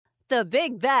the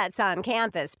Big Bets on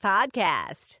Campus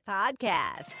podcast. All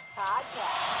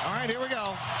right, here we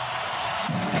go.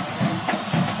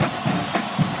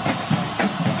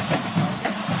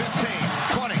 15,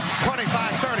 20,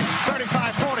 25, 30,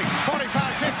 35, 40,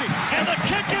 45, 50. And the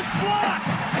kick is blocked.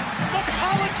 The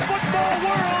college football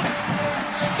world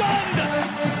stunned.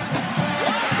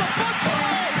 Lost the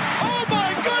football. Oh,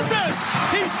 my goodness.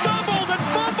 He stumbled and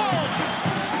fumbled.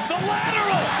 The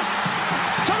lateral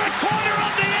to the corner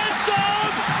of the end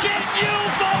zone. Can you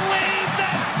believe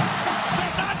that?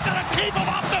 They're not going to keep him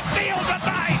off the field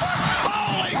tonight.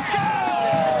 Holy cow.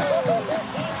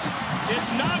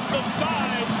 It's not the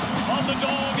size of the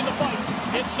dog in the fight.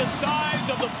 It's the size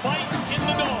of the fight in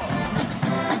the dog.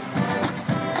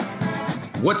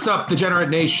 What's up, Degenerate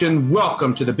Nation?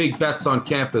 Welcome to the Big Bets on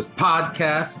Campus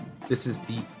podcast. This is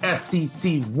the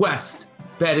SEC West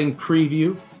betting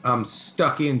preview. I'm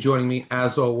Stuckey, and joining me,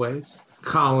 as always,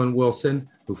 Colin Wilson,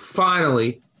 who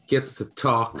finally gets to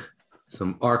talk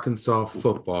some Arkansas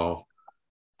football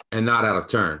and not out of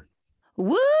turn.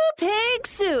 Woo pig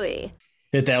suey.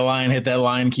 Hit that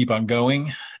line, keep on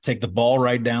going. Take the ball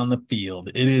right down the field.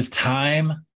 It is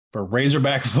time for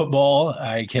Razorback football.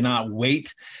 I cannot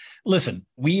wait. Listen,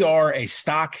 we are a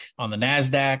stock on the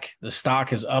NASDAQ. The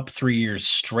stock is up 3 years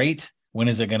straight. When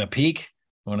is it going to peak?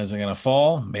 When is it going to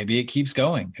fall? Maybe it keeps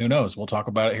going. Who knows? We'll talk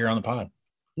about it here on the pod.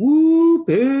 Woo,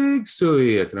 big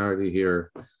suey. I can already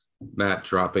hear Matt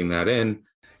dropping that in.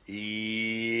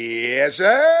 Yes,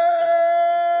 sir.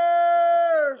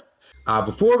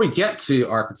 Before we get to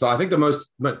Arkansas, I think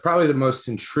probably the most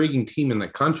intriguing team in the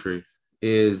country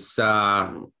is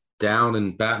down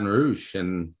in Baton Rouge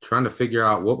and trying to figure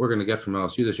out what we're going to get from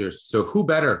LSU this year. So who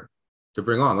better to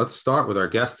bring on? Let's start with our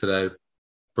guest today,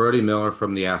 Brody Miller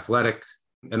from The Athletic,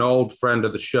 an old friend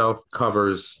of the show,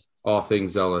 covers all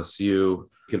things LSU. You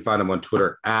can find him on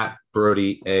Twitter at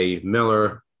Brody A.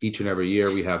 Miller. Each and every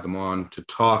year we have them on to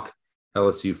talk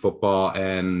LSU football.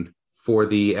 And for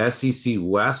the SEC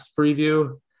West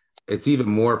preview, it's even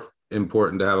more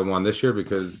important to have him on this year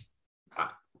because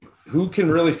who can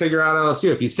really figure out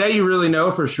LSU? If you say you really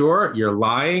know for sure, you're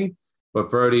lying. But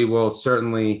Brody will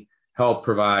certainly help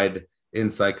provide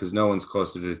insight because no one's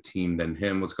closer to the team than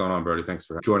him. What's going on, Brody? Thanks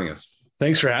for joining us.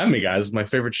 Thanks for having me, guys. My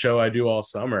favorite show I do all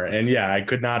summer. And yeah, I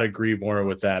could not agree more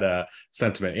with that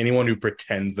sentiment. Anyone who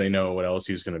pretends they know what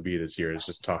LSU is going to be this year is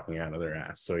just talking out of their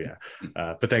ass. So yeah,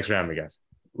 but thanks for having me, guys.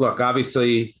 Look,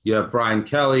 obviously you have Brian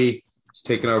Kelly. He's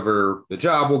taken over the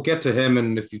job. We'll get to him.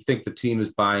 And if you think the team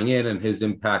is buying in and his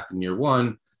impact in year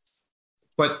one,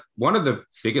 but one of the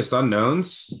biggest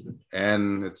unknowns,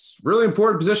 and it's really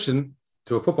important position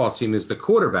to a football team, is the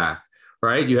quarterback,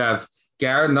 right? You have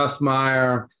Garrett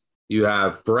Nussmeier, you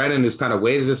have Brennan, who's kind of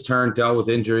waited his turn, dealt with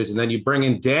injuries, and then you bring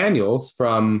in Daniels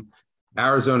from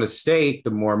Arizona State,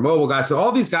 the more mobile guy. So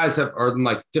all these guys are in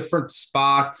like different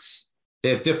spots. They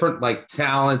have different like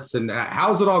talents, and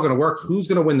how's it all going to work? Who's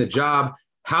going to win the job?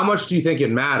 How much do you think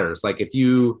it matters? Like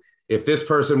if this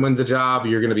person wins the job,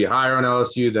 you're going to be higher on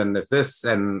LSU than if this.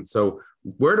 And so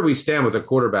where do we stand with the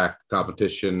quarterback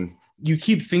competition? You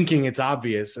keep thinking it's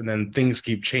obvious and then things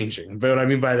keep changing. But what I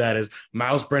mean by that is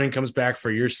Miles Brennan comes back for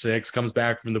year 6, comes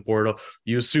back from the portal.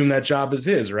 You assume that job is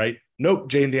his, right? Nope.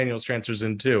 Jane Daniels transfers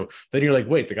in too. Then you're like,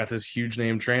 wait, they got this huge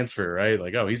name transfer, right?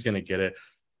 Like, oh, he's going to get it.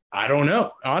 I don't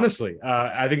know. Honestly,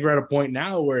 I think we're at a point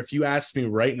now where if you ask me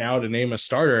right now to name a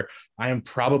starter, I am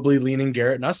probably leaning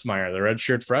Garrett Nussmeier, the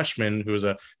redshirt freshman, who's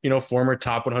a, former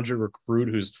top 100 recruit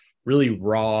who's really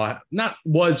raw,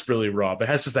 was really raw, but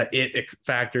has just that it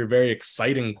factor, very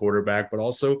exciting quarterback, but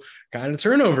also kind of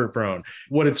turnover prone.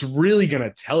 What it's really going to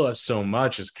tell us so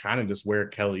much is kind of just where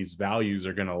Kelly's values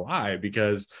are going to lie,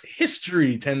 because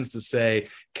history tends to say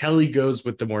Kelly goes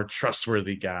with the more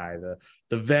trustworthy guy, the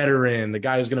veteran, the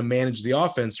guy who's going to manage the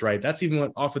offense, right? That's even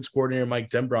what offense coordinator Mike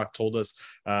Denbrock told us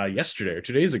yesterday or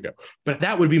 2 days ago. But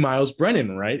that would be Miles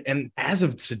Brennan, right? And as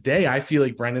of today, I feel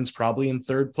like Brennan's probably in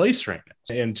third place right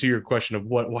now. And to your question of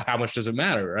how much does it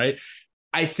matter, right?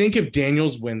 I think if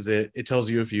Daniels wins it, it tells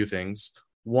you a few things.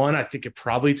 One, I think it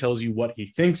probably tells you what he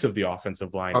thinks of the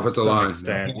offensive line to some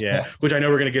extent. Yeah, which I know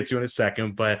we're going to get to in a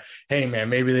second. But hey, man,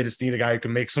 maybe they just need a guy who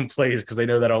can make some plays because they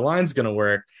know that our line's going to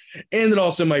work. And it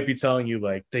also might be telling you,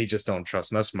 like, they just don't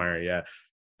trust Nussmeier yet.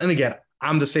 And again,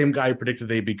 I'm the same guy who predicted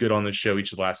they'd be good on this show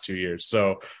each of the last 2 years.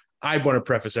 So I want to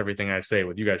preface everything I say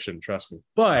with you guys shouldn't trust me.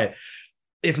 But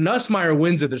if Nussmeier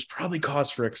wins it, there's probably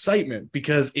cause for excitement,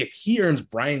 because if he earns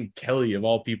Brian Kelly, of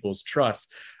all people's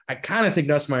trust, I kind of think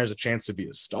Nussmeier has a chance to be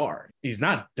a star. He's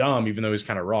not dumb, even though he's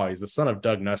kind of raw. He's the son of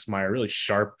Doug Nussmeier, really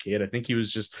sharp kid. I think he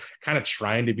was just kind of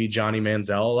trying to be Johnny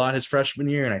Manziel a lot his freshman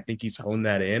year, and I think he's honed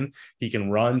that in. He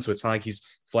can run, so it's not like he's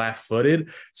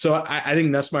flat-footed. So I think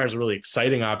Nussmeier is a really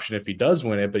exciting option if he does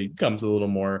win it, but he comes with a little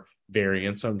more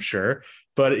variance, I'm sure.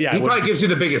 But yeah, he probably gives you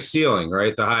the biggest ceiling,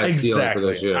 right? The highest ceiling for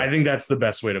this year. I think that's the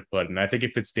best way to put it. And I think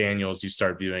if it's Daniels, you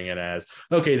start viewing it as,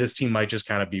 okay, this team might just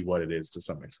kind of be what it is to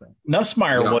some extent.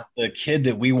 Nussmeier was the kid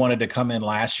that we wanted to come in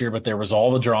last year, but there was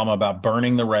all the drama about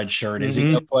burning the red shirt. Is he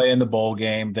going to play in the bowl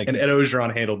game? And Ed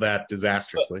Orgeron handled that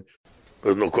disastrously.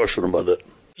 There's no question about it.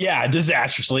 Yeah,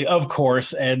 disastrously, of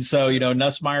course. And so,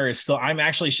 Nussmeier is still – I'm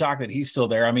actually shocked that he's still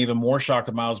there. I'm even more shocked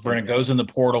that Myles Brennan goes in the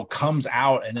portal, comes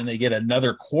out, and then they get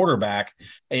another quarterback.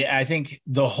 I think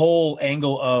the whole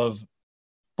angle of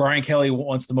Brian Kelly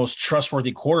wants the most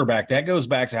trustworthy quarterback, that goes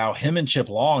back to how him and Chip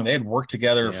Long, they had worked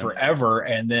together forever.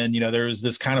 And then, there was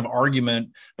this kind of argument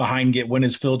behind when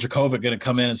is Phil Dracovic going to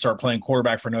come in and start playing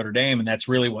quarterback for Notre Dame? And that's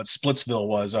really what Splitsville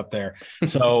was up there.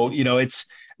 So, it's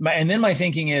 – and then my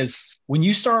thinking is – when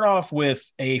you start off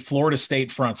with a Florida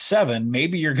State front seven,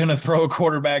 maybe you're going to throw a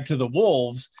quarterback to the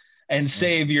Wolves and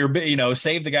save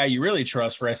save the guy you really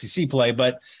trust for SEC play.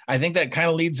 But I think that kind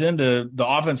of leads into the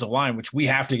offensive line, which we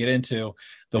have to get into.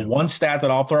 The one stat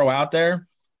that I'll throw out there,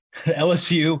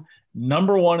 LSU,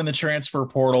 number one in the transfer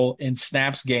portal in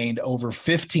snaps gained, over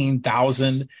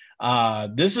 15,000.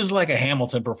 This is like a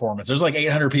Hamilton performance. There's like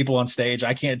 800 people on stage.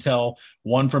 I can't tell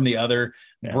one from the other.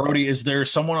 Yeah. Brody, is there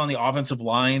someone on the offensive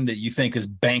line that you think is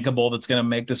bankable that's going to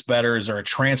make this better? Is there a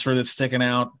transfer that's sticking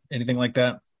out? Anything like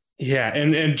that? Yeah,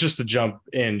 and just to jump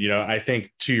in, I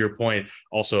think to your point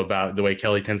also about the way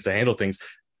Kelly tends to handle things,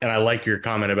 and I like your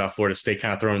comment about Florida State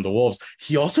kind of throwing the Wolves.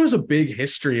 He also has a big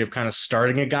history of kind of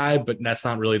starting a guy, but that's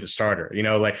not really the starter.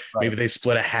 Maybe they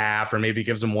split a half, or maybe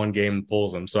gives him one game and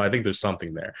pulls him. So I think there's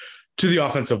something there. To the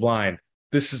offensive line,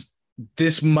 this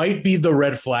might be the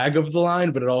red flag of the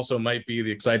line, but it also might be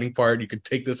the exciting part. You could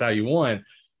take this how you want.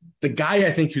 The guy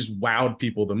I think who's wowed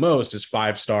people the most is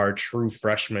 5-star true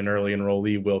freshman early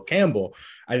enrollee Will Campbell.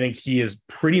 I think he is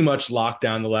pretty much locked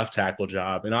down the left tackle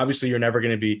job. And obviously you're never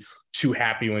going to be too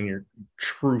happy when you're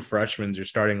true freshmen, you're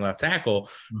starting left tackle,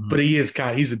 but he's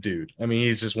a dude. I mean,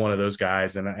 he's just one of those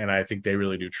guys. And I think they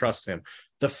really do trust him.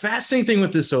 The fascinating thing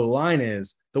with this O-line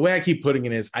is, the way I keep putting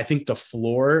it is, I think the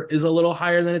floor is a little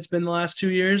higher than it's been the last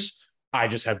 2 years. I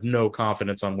just have no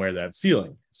confidence on where that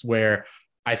ceiling is, where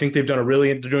I think they're doing a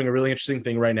really interesting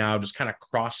thing right now, just kind of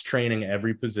cross-training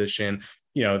every position,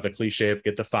 the cliche of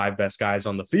get the 5 best guys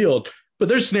on the field. But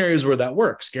there's scenarios where that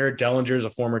works. Garrett Dellinger is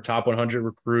a former top 100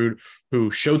 recruit who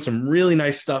showed some really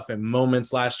nice stuff in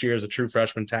moments last year as a true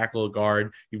freshman tackle,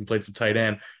 guard, even played some tight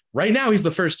end. Right now, he's the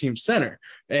first team center.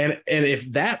 And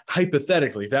if that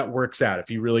hypothetically, if that works out, if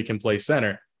he really can play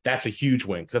center, that's a huge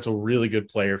win. That's a really good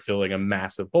player filling a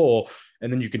massive hole.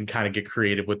 And then you can kind of get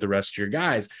creative with the rest of your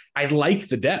guys. I like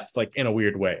the depth, in a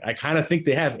weird way. I kind of think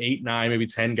they have 8, 9, maybe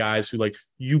 10 guys who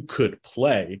you could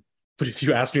play. But if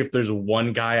you ask me if there's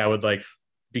one guy I would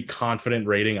be confident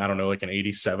rating, I don't know, an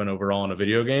 87 overall in a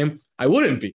video game, I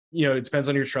wouldn't be. It depends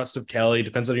on your trust of Kelly,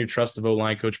 depends on your trust of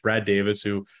O-line coach Brad Davis,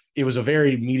 who it was a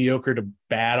very mediocre to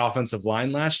bad offensive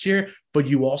line last year, but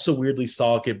you also weirdly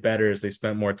saw it get better as they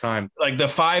spent more time. The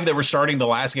 5 that were starting the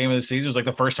last game of the season was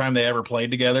the first time they ever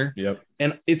played together. Yep.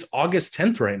 And it's August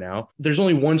 10th right now. There's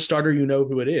only one starter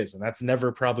who it is, and that's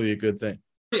never probably a good thing.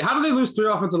 How do they lose 3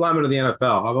 offensive linemen in the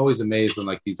NFL? I'm always amazed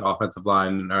when these offensive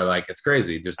linemen are it's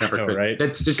crazy. Just never could. Right?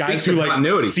 That's just guys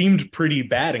who seemed pretty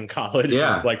bad in college.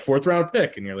 Yeah. It's 4th round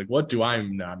pick. And you're what do I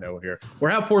not know here? Or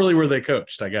how poorly were they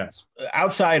coached, I guess?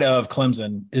 Outside of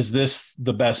Clemson, is this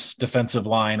the best defensive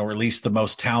line, or at least the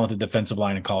most talented defensive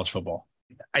line in college football?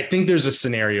 I think there's a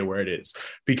scenario where it is,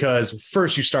 because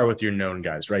first you start with your known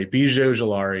guys, right? Bijan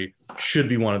Ojulari should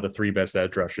be one of the 3 best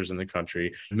edge rushers in the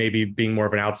country. Maybe being more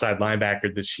of an outside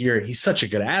linebacker this year. He's such a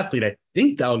good athlete. I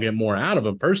think that'll get more out of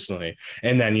him personally.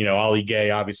 And then, Ali Gay,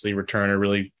 obviously returner,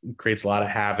 really creates a lot of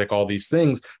havoc, all these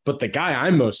things. But the guy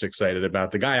I'm most excited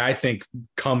about, the guy I think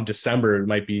come December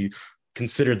might be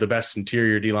considered the best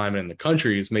interior D lineman in the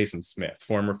country, is Mason Smith,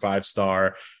 former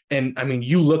 5-star. And I mean,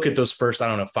 you look at those first,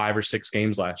 5 or 6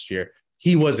 games last year,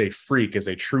 he was a freak as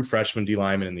a true freshman D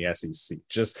lineman in the SEC.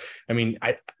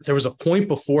 There was a point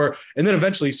before, and then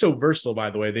eventually, he's so versatile, by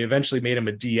the way, they eventually made him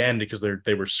a D end because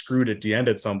they were screwed at D end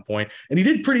at some point. And he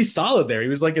did pretty solid there. He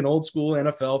was like an old school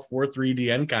NFL 4-3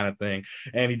 D end kind of thing.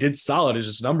 And he did solid. His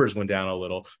just numbers went down a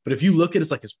little. But if you look at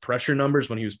his pressure numbers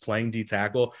when he was playing D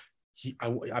tackle,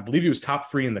 I believe he was top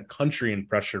 3 in the country in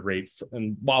pressure rate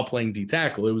and while playing D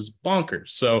tackle. It was bonkers.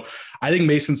 So I think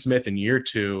Mason Smith in year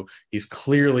 2, he's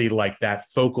clearly like that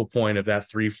focal point of that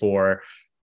 3-4.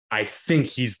 I think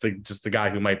he's just the guy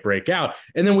who might break out.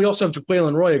 And then we also have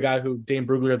Jaquelin Roy, a guy who Dane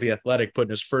Brugler of The Athletic put in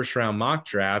his first round mock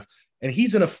draft, and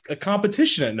he's in a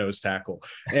competition at nose tackle.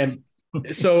 And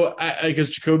so I guess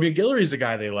Jacobian Guillory is a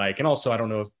guy they like. And also, I don't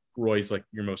know if Roy's like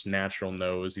your most natural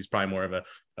nose. He's probably more of a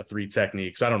 3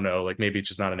 technique. So I don't know, like maybe it's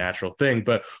just not a natural thing.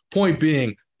 But point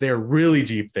being, they're really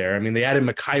deep there. I mean, they added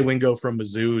Mekhi Wingo from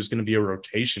Mizzou, who's going to be a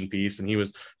rotation piece, and he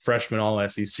was freshman all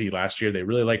SEC last year. They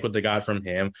really like what they got from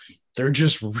him. They're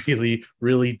just really,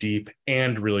 really deep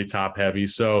and really top heavy.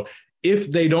 So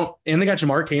if they don't, and they got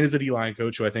Jamar Cain as the D-line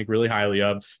coach, who I think really highly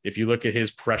of. If you look at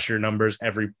his pressure numbers,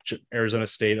 every Arizona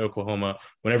State, Oklahoma,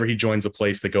 whenever he joins a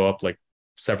place, they go up like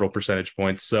several percentage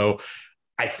points. So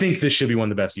I think this should be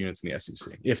one of the best units in the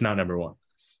SEC, if not number 1.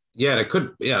 Yeah, it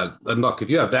could. Yeah. And look, if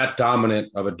you have that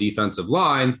dominant of a defensive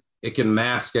line, it can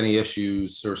mask any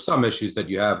issues or some issues that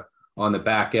you have on the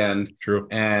back end. True.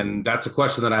 And that's a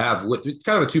question that I have with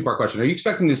kind of a 2-part question. Are you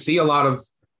expecting to see a lot of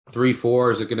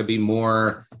 3-4? Is it going to be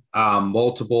more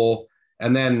multiple?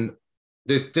 And then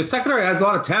the secondary has a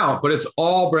lot of talent, but it's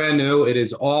all brand new. It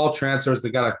is all transfers. They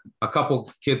got a couple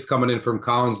kids coming in from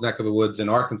Collins neck of the woods in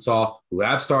Arkansas who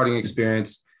have starting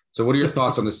experience. So what are your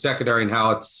thoughts on the secondary and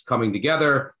how it's coming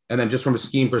together? And then just from a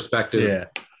scheme perspective,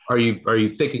 are you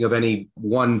thinking of any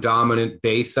one dominant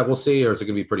base that we'll see, or is it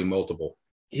going to be pretty multiple?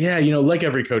 Yeah, like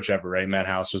every coach ever, right? Matt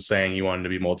House was saying he wanted to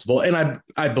be multiple. And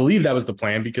I believe that was the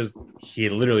plan because he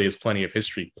literally has plenty of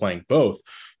history playing both.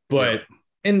 But,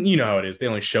 and you know how it is, they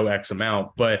only show X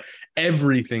amount, but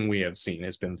everything we have seen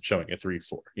has been showing a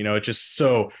 3-4.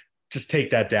 It's just take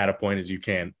that data point as you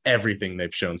can. Everything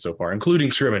they've shown so far, including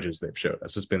scrimmages they've showed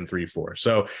us, has been 3-4.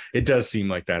 So it does seem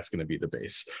like that's going to be the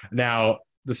base. Now,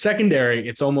 the secondary,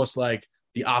 it's almost like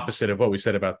the opposite of what we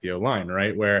said about the O-line,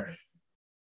 right? Where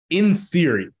in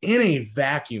theory, in a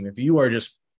vacuum, if you are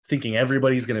just thinking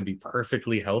everybody's going to be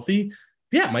perfectly healthy,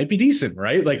 yeah, it might be decent,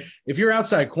 right? Like if your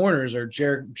outside corners are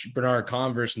Jarek Bernard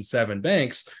Converse and Sevyn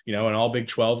Banks, an all Big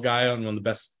 12 guy on one of the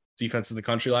best defense in the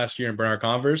country last year in Bernard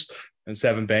Converse, and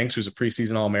Sevyn Banks, who's a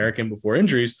preseason All-American before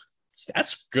injuries,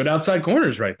 that's good outside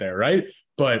corners right there, right?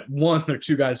 But one or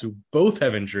two guys who both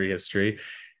have injury history.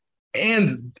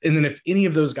 And then if any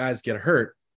of those guys get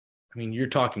hurt, I mean, you're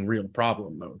talking real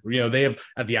problem mode. They have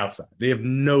at the outside, they have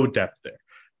no depth there.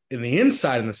 In the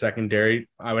inside in the secondary,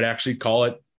 I would actually call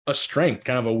it a strength,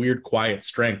 kind of a weird, quiet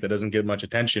strength that doesn't get much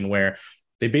attention, where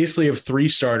they basically have 3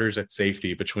 starters at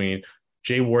safety between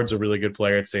Jay Ward's a really good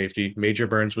player at safety. Major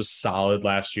Burns was solid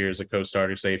last year as a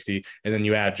co-starter safety. And then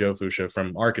you add Joe Fuchsia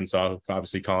from Arkansas, who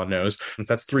obviously Colin knows. And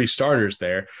so that's 3 starters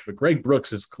there. But Greg Brooks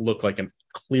has looked like a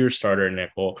clear starter in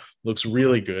nickel, looks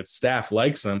really good. Staff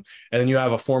likes him. And then you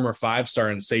have a former 5-star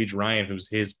in Sage Ryan, who's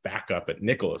his backup at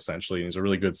nickel, essentially. And he's a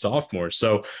really good sophomore.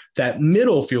 So that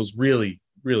middle feels really,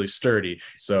 really sturdy.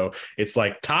 So it's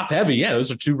like top heavy. Yeah,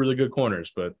 those are 2 really good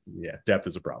corners. But yeah, depth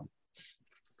is a problem.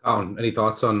 Any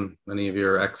thoughts on any of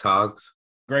your ex-Hogs?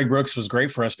 Greg Brooks was great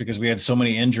for us because we had so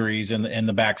many injuries in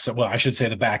the back. Well, I should say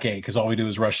the back 8, because all we do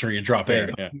is rush 3 and drop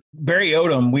 8. Yeah. Barry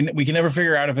Odom, we can never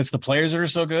figure out if it's the players that are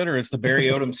so good or it's the Barry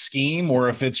Odom scheme or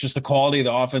if it's just the quality of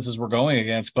the offenses we're going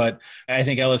against. But I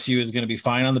think LSU is going to be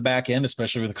fine on the back end,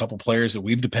 especially with a couple players that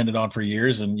we've depended on for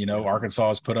years. And, Arkansas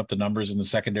has put up the numbers in the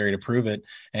secondary to prove it.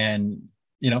 And,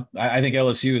 I think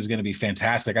LSU is going to be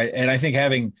fantastic. I think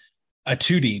having a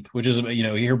 2 deep, which is,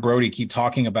 you hear Brody keep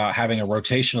talking about having a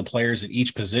rotation of players at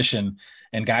each position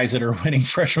and guys that are winning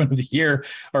freshman of the year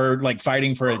are like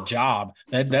fighting for a job.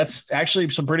 That's actually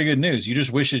some pretty good news. You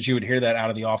just wish that you would hear that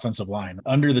out of the offensive line.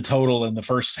 Under the total in the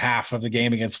first half of the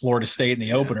game against Florida State in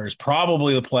the opener is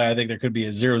probably the play. I think there could be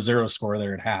a 0-0 score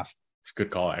there at half. It's a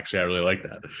good call. Actually, I really like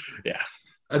that. Yeah.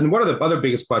 And one of the other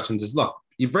biggest questions is, look,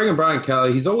 you bring in Brian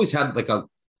Kelly. He's always had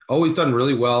always done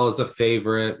really well as a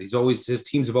favorite. His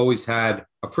teams have always had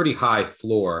a pretty high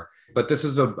floor, but this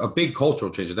is a big cultural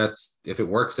change. And that's, if it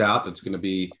works out, it's going to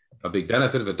be a big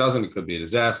benefit. If it doesn't, it could be a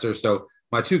disaster. So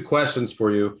my 2 questions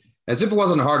for you, as if it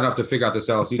wasn't hard enough to figure out this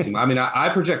LSU team. I mean, I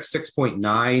project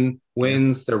 6.9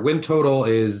 wins. Their win total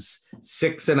is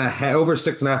 6.5, over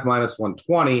 6.5 minus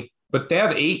 120, but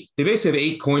they basically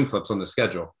have 8 coin flips on the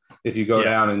schedule if you go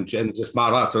down and just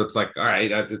model out. So it's like, all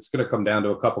right, it's going to come down to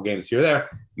a couple games here or there.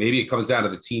 Maybe it comes down to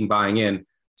the team buying in.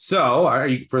 So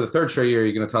for the 3rd straight year,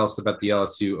 you're going to tell us about the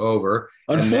LSU over.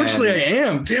 Unfortunately, I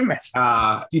am. Damn it.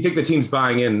 Do you think the team's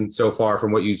buying in so far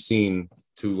from what you've seen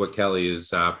to what Kelly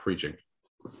is preaching?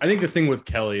 I think the thing with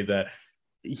Kelly that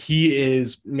he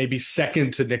is maybe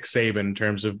second to Nick Saban in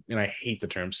terms of, and I hate the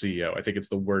term CEO. I think it's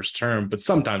the worst term, but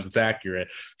sometimes it's accurate.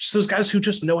 Just those guys who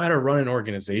just know how to run an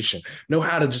organization, know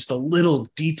how to just a little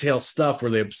detail stuff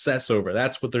where they obsess over.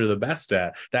 That's what they're the best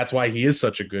at. That's why he is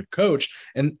such a good coach.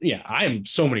 And yeah, I have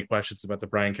so many questions about the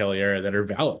Brian Kelly era that are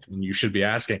valid and you should be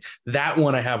asking. That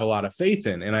one I have a lot of faith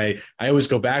in. And I always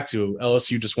go back to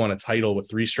LSU just won a title with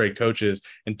 3 straight coaches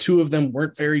and 2 of them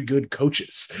weren't very good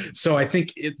coaches. So I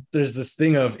think there's this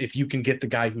thing of if you can get the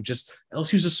guy who just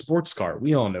LSU's a sports car.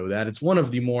 We all know that. It's one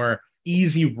of the more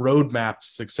easy roadmap to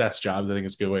success jobs. I think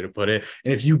it's a good way to put it.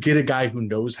 And if you get a guy who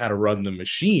knows how to run the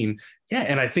machine, yeah.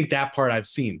 And I think that part I've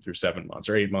seen through 7 months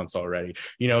or 8 months already,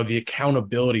 the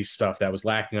accountability stuff that was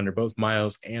lacking under both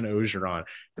Miles and Orgeron,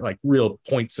 like real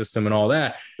point system and all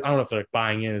that. I don't know if they're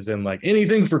buying in as in like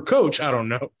anything for coach. I don't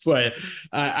know, but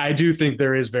I do think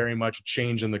there is very much a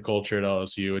change in the culture at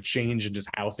LSU, a change in just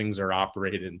how things are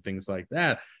operated and things like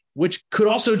that, which could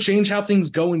also change how things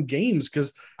go in games.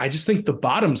 Cause I just think the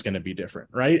bottom's going to be different,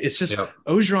 right? It's just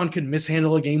Orgeron could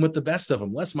mishandle a game with the best of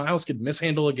them. Les Miles could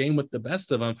mishandle a game with the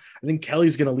best of them. I think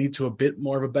Kelly's going to lead to a bit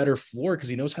more of a better floor because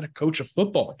he knows how to coach a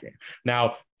football game.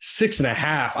 Now,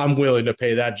 6.5, I'm willing to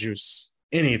pay that juice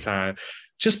anytime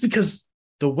just because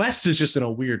the West is just in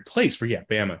a weird place for,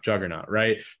 Bama, juggernaut,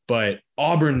 right? But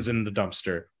Auburn's in the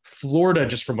dumpster. Florida,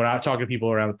 just from what I talk to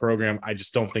people around the program, I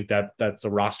just don't think that's a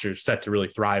roster set to really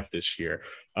thrive this year.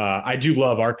 I do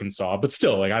love Arkansas, but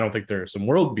still, like, I don't think they're some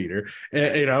world beater,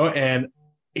 and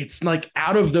it's like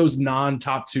out of those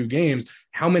non-top 2 games,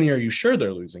 how many are you sure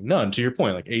they're losing? None, to your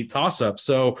point, like 8 toss-ups.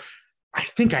 So I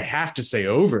think I have to say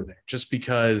over there just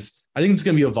because I think it's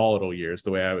going to be a volatile year is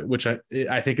the way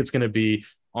I think it's going to be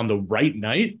on the right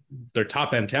night, their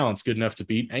top end talent's good enough to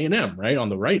beat A&M, right? On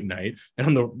the right night, and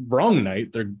on the wrong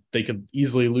night, they could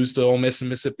easily lose to Ole Miss and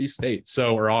Mississippi State,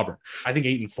 or Auburn. I think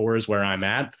 8-4 is where I'm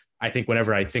at. I think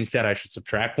whenever I think that, I should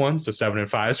subtract 1, so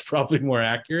 7-5 is probably more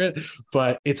accurate.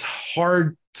 But it's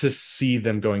hard to see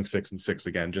them going 6-6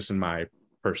 again, just in my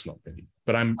personal opinion.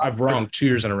 But I've wrong 2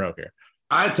 years in a row here.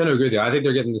 I tend to agree with you. I think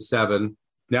they're getting to 7.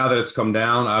 Now that it's come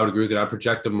down, I would agree with you. I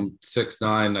project them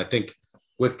 6-9. I think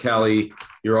with Kelly,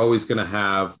 you're always going to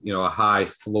have, a high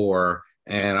floor.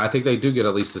 And I think they do get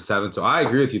at least a 7. So I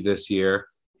agree with you this year.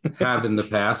 Have in the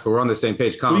past, but we're on the same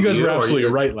page. Well, you guys were absolutely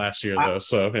right last year, though.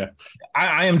 So, yeah.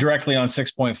 I am directly on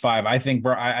 6.5. I think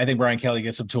Brian Kelly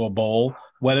gets them to a bowl.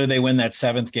 Whether they win that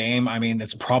 7th game, I mean,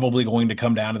 it's probably going to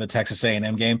come down to the Texas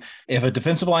A&M game. If a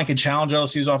defensive line can challenge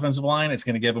LSU's offensive line, it's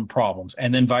going to give them problems,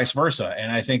 and then vice versa.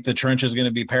 And I think the trench is going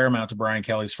to be paramount to Brian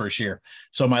Kelly's first year.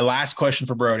 So my last question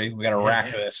for Brody, we got to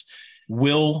rack this.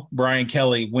 Will Brian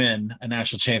Kelly win a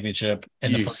national championship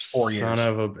in the first 4 years? Son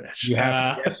of a bitch. You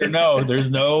have yes or no. There's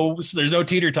no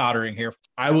teeter-tottering here.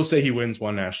 I will say he wins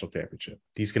 1 national championship.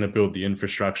 He's going to build the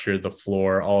infrastructure, the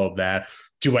floor, all of that.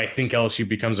 Do I think LSU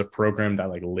becomes a program that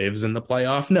like lives in the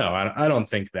playoff? No, I don't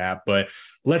think that. But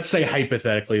let's say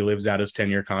hypothetically lives out his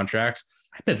 10-year contract.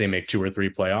 I bet they make 2 or 3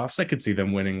 playoffs. I could see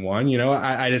them winning 1.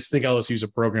 I just think LSU is a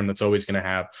program that's always going to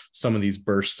have some of these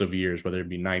bursts of years, whether it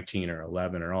be 19 or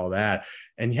 11 or all that.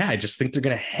 And I just think they're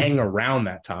going to hang around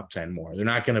that top 10 more. They're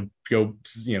not going to go,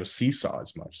 seesaw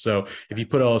as much. So if you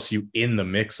put LSU in the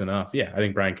mix enough, I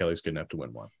think Brian Kelly's good enough to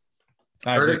win 1.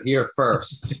 I heard it here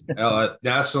first.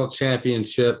 National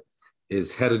championship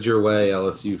is headed your way,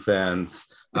 LSU fans.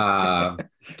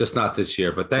 Just not this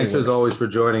year. But thanks as always for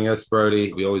joining us,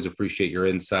 Brody. We always appreciate your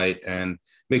insight. And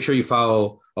make sure you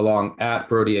follow along at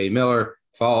Brody A. Miller.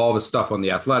 Follow all the stuff on The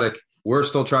Athletic. We're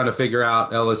still trying to figure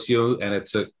out LSU, and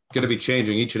it's going to be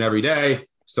changing each and every day.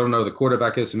 Still don't know who the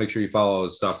quarterback is, so make sure you follow all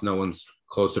this stuff. No one's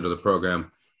closer to the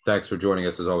program. Thanks for joining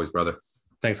us as always, brother.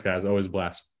 Thanks, guys. Always a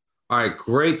blast. All right,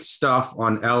 great stuff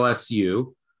on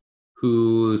LSU,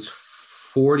 who's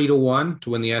 40-1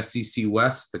 to win the SEC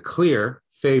West. The clear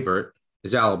favorite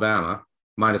is Alabama,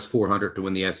 minus 400 to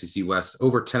win the SEC West,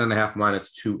 over 10.5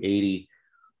 minus 280,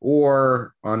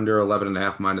 or under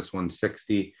 11.5 minus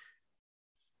 160.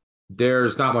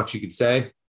 There's not much you could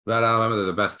say about Alabama. They're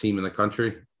the best team in the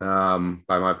country by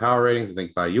my power ratings. I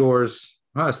think by yours,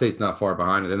 Ohio State's not far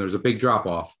behind. And then there's a big drop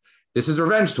off. This is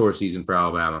revenge tour season for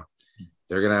Alabama.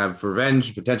 They're going to have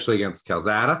revenge potentially against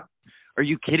Calzada. Are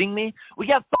you kidding me? We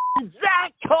got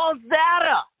Zach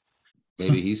Calzada.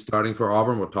 Maybe he's starting for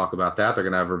Auburn. We'll talk about that. They're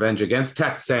going to have revenge against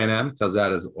Texas A&M.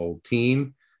 Calzada's old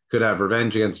team. Could have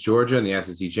revenge against Georgia in the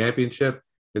SEC championship.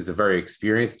 It's a very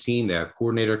experienced team. They have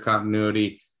coordinator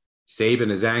continuity.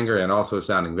 Saban is angry and also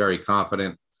sounding very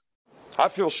confident. I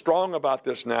feel strong about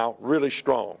this now, really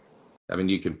strong. I mean,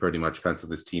 you can pretty much pencil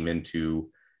this team into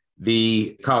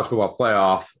the college football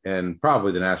playoff and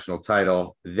probably the national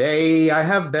title. I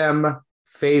have them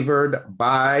favored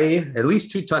by at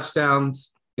least 2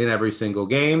 touchdowns in every single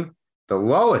game. The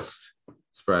lowest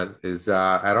spread is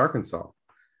at Arkansas,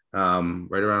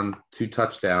 right around 2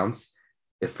 touchdowns.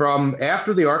 From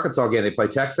after the Arkansas game, they play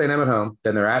Texas A&M at home,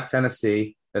 then they're at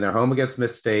Tennessee, then they're home against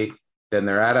Miss State, then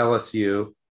they're at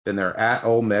LSU, then they're at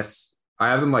Ole Miss. I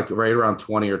have them like right around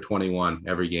 20 or 21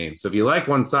 every game. So if you like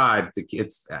one side,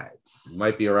 it's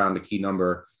might be around the key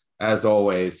number as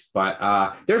always.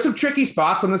 But there's some tricky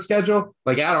spots on the schedule.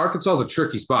 Like at Arkansas is a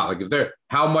tricky spot. Like if they're,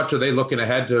 how much are they looking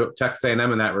ahead to Texas A&M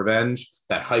in that revenge,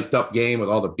 that hyped up game with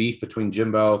all the beef between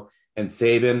Jimbo and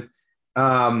Saban?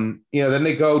 Then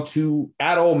they go to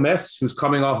at Ole Miss, who's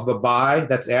coming off of a bye.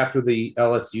 That's after the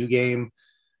LSU game.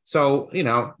 So,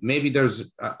 maybe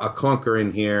there's a clunker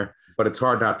in here, but it's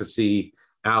hard not to see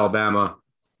Alabama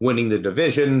winning the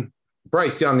division.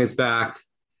 Bryce Young is back.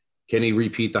 Can he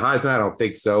repeat the Heisman? I don't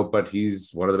think so, but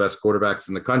he's one of the best quarterbacks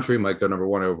in the country, might go number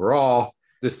 1 overall.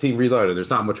 This team reloaded. There's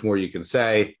not much more you can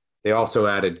say. They also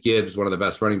added Gibbs, one of the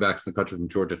best running backs in the country from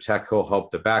Georgia Tech. He'll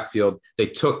help the backfield. They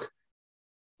took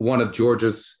one of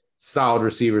Georgia's solid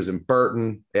receivers in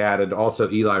Burton. They added also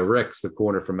Eli Ricks, the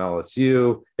corner from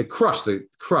LSU. They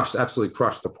absolutely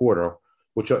crushed the portal,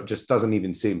 which just doesn't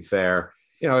even seem fair.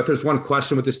 If there's one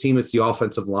question with this team, it's the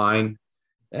offensive line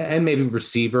and maybe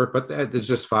receiver, but there's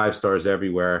just 5 stars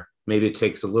everywhere. Maybe it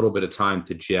takes a little bit of time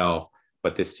to gel,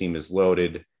 but this team is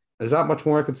loaded. There's not much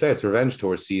more I could say. It's revenge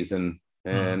tour season,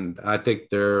 and I think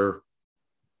they're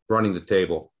running the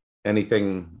table.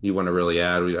 Anything you want to really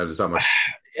add? There's not much.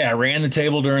 Yeah, ran the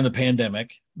table during the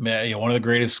pandemic. One of the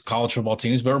greatest college football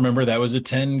teams. But remember, that was a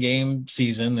 10-game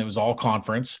season. It was all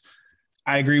conference.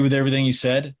 I agree with everything you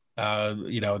said.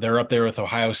 They're up there with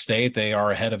Ohio State. They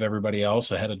are ahead of everybody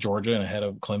else, ahead of Georgia and ahead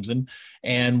of Clemson.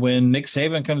 And when Nick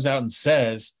Saban comes out and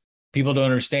says, people don't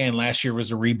understand, last year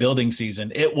was a rebuilding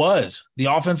season. It was. The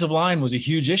offensive line was a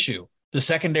huge issue. The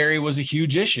secondary was a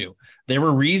huge issue. There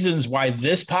were reasons why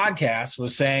this podcast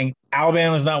was saying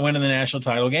Alabama's not winning the national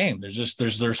title game.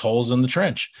 There's holes in the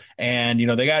trench. And,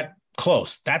 they got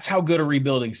close. That's how good a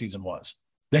rebuilding season was.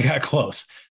 They got close.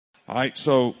 All right,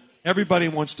 so everybody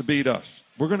wants to beat us.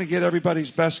 We're going to get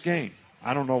everybody's best game.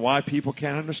 I don't know why people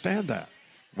can't understand that.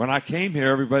 When I came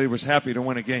here, everybody was happy to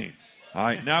win a game. All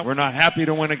right, now we're not happy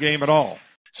to win a game at all.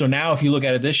 So now if you look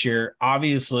at it this year,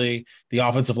 obviously the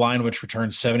offensive line, which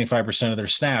returns 75% of their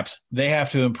snaps, they have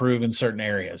to improve in certain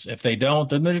areas. If they don't,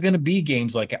 then there's going to be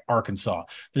games like Arkansas.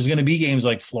 There's going to be games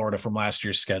like Florida from last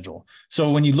year's schedule.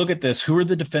 So when you look at this, who are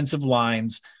the defensive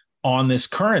lines on this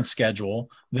current schedule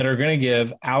that are going to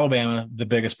give Alabama the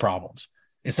biggest problems?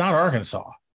 It's not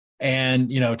Arkansas. And,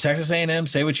 Texas A&M,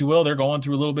 say what you will, they're going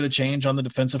through a little bit of change on the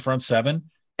defensive front 7.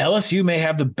 LSU may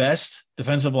have the best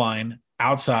defensive line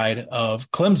outside of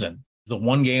Clemson. The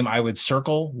one game I would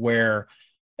circle where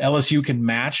LSU can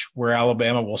match where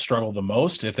Alabama will struggle the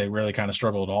most, if they really kind of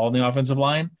struggle at all in the offensive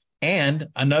line, and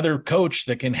another coach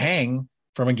that can hang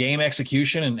from a game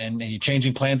execution and you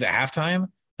changing plans at halftime,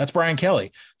 that's Brian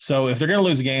Kelly. So if they're going to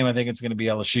lose a game, I think it's going to be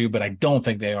LSU, but I don't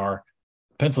think they are.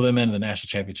 Pencil them into the national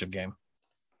championship game.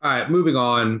 All right, moving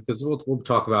on, because we'll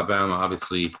talk about Bama,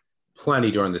 obviously,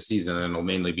 plenty during the season, and it'll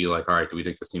mainly be like, all right, do we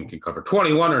think this team can cover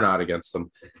 21 or not against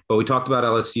them? But we talked about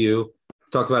LSU,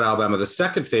 talked about Alabama. The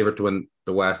second favorite to win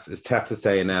the West is Texas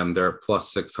A&M. They're at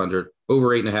plus 600, over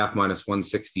 8.5 minus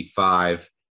 165.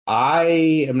 I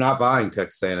am not buying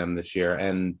Texas A&M this year,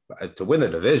 and to win the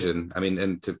division,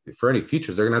 for any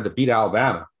futures, they're going to have to beat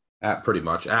Alabama at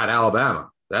Alabama.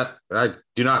 That I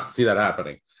do not see that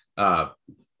happening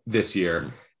this year.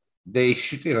 They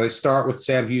should, they start with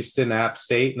Sam Houston, App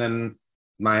State, and then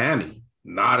Miami.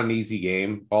 Not an easy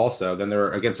game. Also, then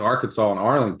they're against Arkansas and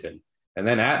Arlington, and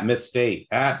then at Miss State,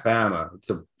 at Bama. It's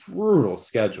a brutal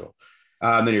schedule.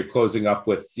 And then you're closing up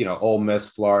with Ole Miss,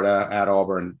 Florida, at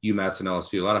Auburn, UMass, and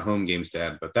LSU. A lot of home games to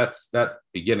add, but that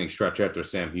beginning stretch after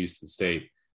Sam Houston State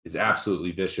is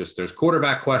absolutely vicious. There's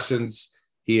quarterback questions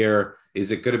here.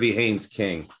 Is it going to be Haynes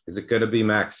King? Is it going to be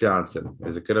Max Johnson?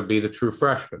 Is it going to be the true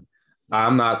freshman?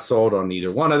 I'm not sold on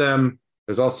either one of them.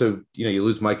 There's also, you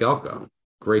lose Mike Elko,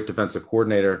 great defensive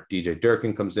coordinator. DJ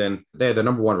Durkin comes in. They have the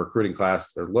number 1 recruiting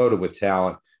class. They're loaded with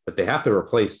talent, but they have to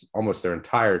replace almost their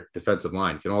entire defensive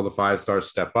line. Can all the 5 stars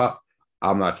step up?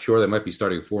 I'm not sure. They might be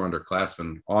starting 4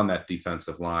 underclassmen on that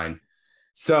defensive line.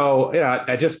 So,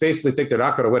 I just basically think they're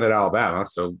not going to win at Alabama.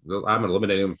 So I'm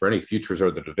eliminating them for any futures or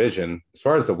the division. As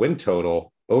far as the win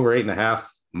total, over 8.5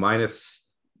 minus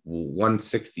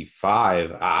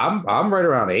 165. I'm right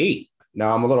around 8.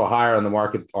 Now I'm a little higher on the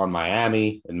market on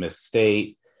Miami and Miss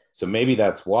State. So maybe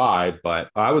that's why, but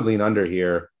I would lean under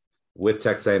here with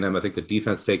Texas A&M. I think the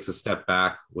defense takes a step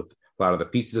back with a lot of the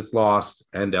pieces it's lost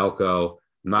and Elko.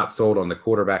 I'm not sold on the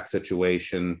quarterback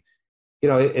situation.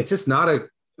 It's just not a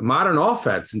modern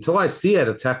offense. Until I see it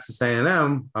at Texas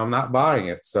A&M, I'm not buying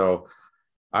it. So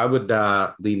I would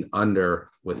lean under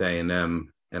with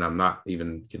A&M, and I'm not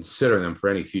even considering them for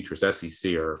any futures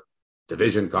SEC or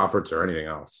division conference or anything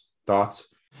else. Thoughts?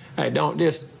 Hey, don't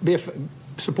just be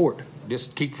support.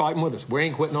 Just keep fighting with us. We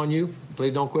ain't quitting on you.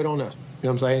 Please don't quit on us. You know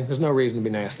what I'm saying? There's no reason to be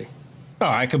nasty. Oh,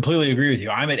 I completely agree with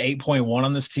you. I'm at 8.1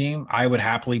 on this team. I would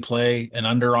happily play an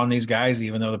under on these guys,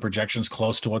 even though the projection's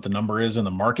close to what the number is in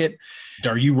the market.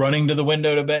 Are you running to the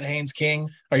window to bet Haynes King?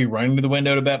 Are you running to the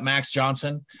window to bet Max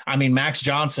Johnson? I mean, Max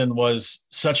Johnson was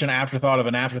such an afterthought of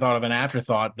an afterthought of an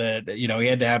afterthought that, he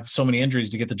had to have so many injuries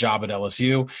to get the job at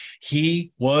LSU.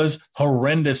 He was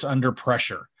horrendous under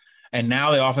pressure. And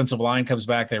now the offensive line comes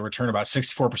back. They return about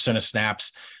 64% of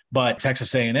snaps. But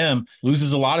Texas A&M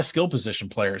loses a lot of skill position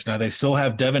players. Now, they still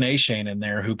have Devin Achane in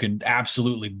there who can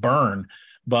absolutely burn,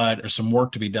 but there's some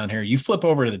work to be done here. You flip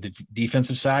over to the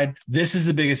defensive side. This is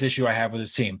the biggest issue I have with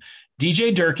this team.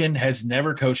 DJ Durkin has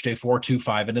never coached a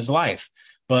 4-2-5 in his life.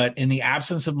 But in the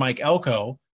absence of Mike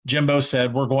Elko, Jimbo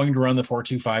said, we're going to run the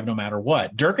 4-2-5 no matter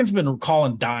what. Durkin's been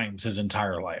calling dimes his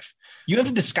entire life. You have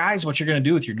to disguise what you're going to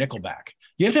do with your nickelback.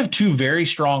 You have to have two very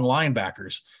strong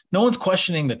linebackers. No one's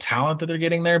questioning the talent that they're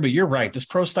getting there, but you're right. This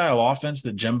pro-style offense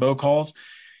that Jimbo calls,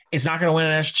 it's not going to win a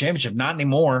national championship, not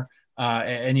anymore.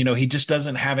 And he just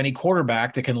doesn't have any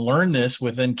quarterback that can learn this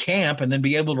within camp and then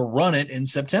be able to run it in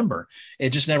September. It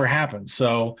just never happens.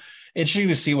 So interesting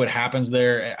to see what happens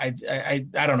there. I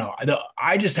don't know.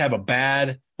 I just have a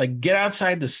bad, get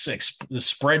outside the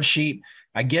spreadsheet.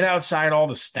 I get outside all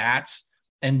the stats,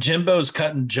 and Jimbo's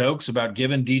cutting jokes about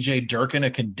giving DJ Durkin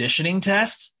a conditioning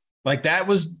test. That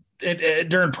was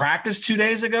during practice 2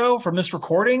 days ago from this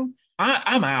recording.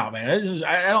 I'm out, man.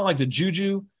 I don't like the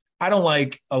juju. I don't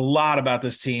like a lot about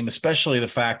this team, especially the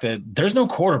fact that there's no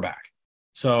quarterback.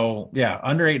 So, yeah,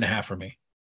 under 8.5 for me.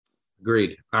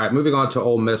 Agreed. All right, moving on to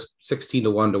Ole Miss,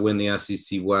 16-1 to win the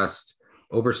SEC West,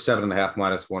 over 7.5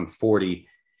 minus 140. If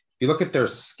you look at their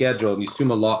schedule and you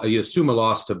assume a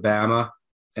loss to Bama,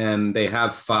 and they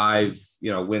have 5,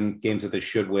 win games that they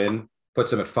should win,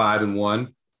 puts them at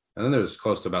 5-1. And then there's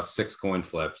close to about 6 coin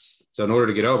flips. So in order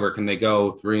to get over, can they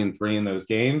go 3-3 in those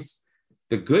games?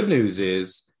 The good news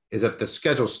is that the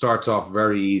schedule starts off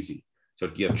very easy.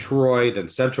 So you have Troy, then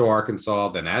Central Arkansas,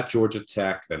 then at Georgia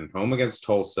Tech, then home against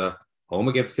Tulsa, home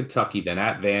against Kentucky, then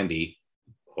at Vandy,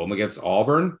 home against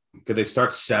Auburn. Could they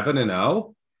start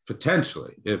 7-0?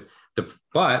 Potentially.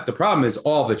 But the problem is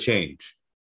all the change.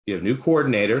 You have new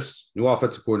coordinators, new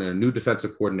offensive coordinator, new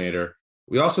defensive coordinator.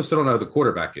 We also still don't know who the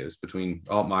quarterback is between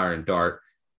Altmaier and Dart.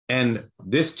 And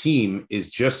this team is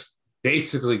just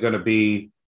basically going to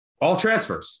be all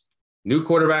transfers, new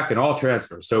quarterback and all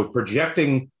transfers. So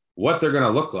projecting what they're going to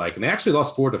look like. And they actually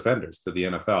lost 4 defenders to the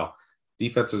NFL.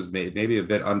 Defense was maybe a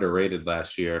bit underrated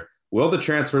last year. Will the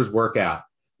transfers work out?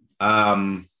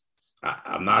 I'm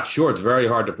not sure. It's very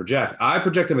hard to project. I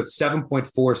project them at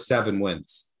 7.47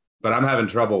 wins, but I'm having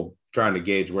trouble trying to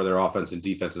gauge where their offense and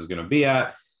defense is going to be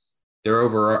at. Their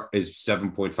over is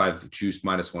 7.5 juice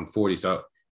minus 140. So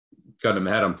got them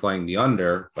ahead. I'm playing the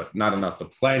under, but not enough to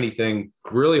play anything.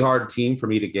 Really hard team for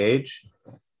me to gauge.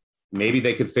 Maybe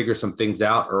they could figure some things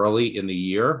out early in the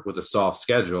year with a soft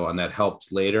schedule, and that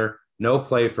helps later. No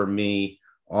play for me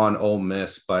on Ole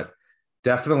Miss, but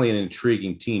definitely an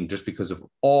intriguing team just because of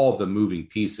all the moving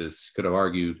pieces. Could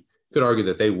argue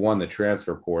that they won the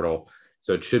transfer portal.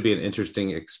 So it should be an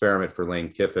interesting experiment for Lane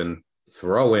Kiffin.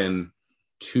 Throw in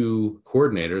 2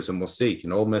 coordinators, and we'll see.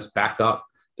 Can Ole Miss back up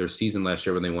their season last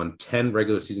year when they won 10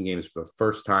 regular season games for the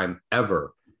first time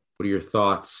ever? What are your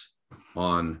thoughts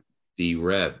on the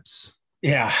Rebs?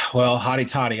 Yeah, well, hotty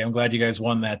toddy. I'm glad you guys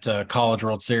won that College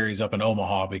World Series up in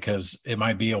Omaha, because it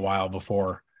might be a while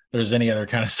before there's any other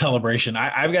kind of celebration.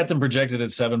 I've got them projected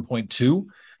at 7.2.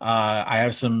 I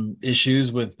have some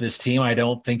issues with this team. I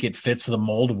don't think it fits the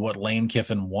mold of what Lane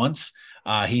Kiffin wants.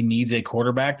 He needs a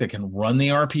quarterback that can run the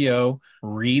RPO,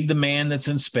 read the man that's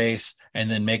in space,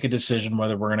 and then make a decision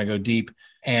whether we're going to go deep.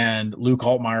 And Luke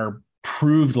Altmaier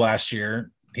proved last year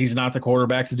he's not the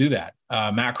quarterback to do that.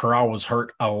 Matt Corral was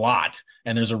hurt a lot,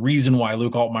 and there's a reason why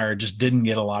Luke Altmaier just didn't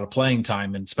get a lot of playing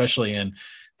time, and especially in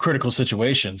critical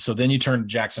situations. So then you turn to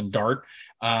Jackson Dart,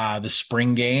 the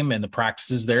spring game and the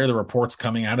practices there, the reports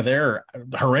coming out of there are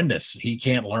horrendous. He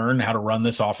can't learn how to run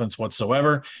this offense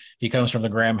whatsoever. He comes from the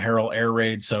Graham Harrell air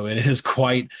raid. So it is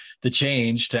quite the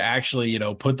change to actually,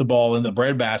 put the ball in the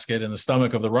breadbasket in the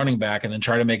stomach of the running back and then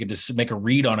try to make a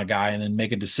read on a guy and then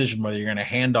make a decision whether you're going to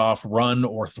hand off, run,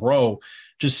 or throw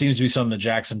Just seems to be something that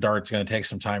Jackson Dart's going to take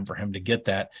some time for him to get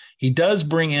that. He does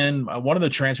bring in one of the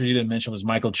transfers you didn't mention was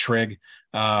Michael Trigg,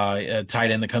 a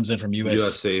tight end that comes in from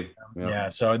USC. Yeah.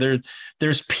 So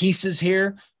there's pieces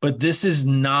here, but this is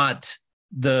not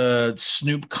the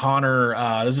Snoop Connor.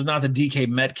 This is not the DK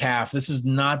Metcalf. This is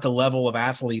not the level of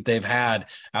athlete they've had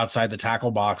outside the tackle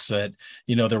box that,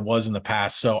 there was in the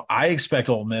past. So I expect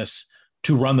Ole Miss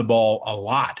to run the ball a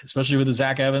lot, especially with the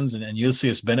Zach Evans and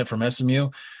Ulysses Bennett from SMU.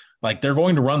 Like, they're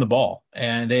going to run the ball,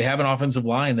 and they have an offensive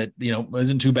line that,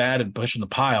 isn't too bad at pushing the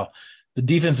pile. The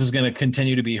defense is going to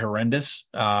continue to be horrendous.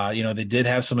 They did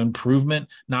have some improvement,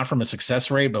 not from a success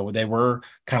rate, but they were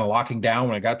kind of locking down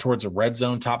when it got towards the red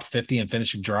zone, top 50 and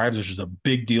finishing drives, which is a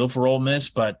big deal for Ole Miss,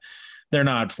 but they're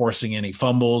not forcing any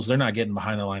fumbles. They're not getting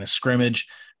behind the line of scrimmage.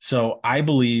 So I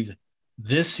believe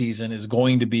this season is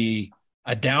going to be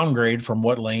a downgrade from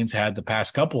what Lane's had the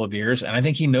past couple of years. And I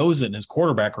think he knows it in his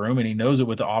quarterback room, and he knows it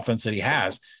with the offense that he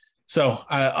has. So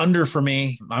under for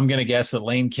me, I'm going to guess that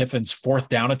Lane Kiffin's fourth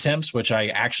down attempts, which I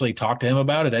actually talked to him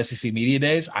about at SEC Media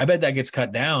Days, I bet that gets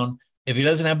cut down if he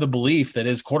doesn't have the belief that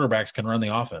his quarterbacks can run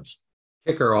the offense.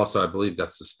 Kicker also, I believe,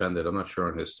 got suspended. I'm not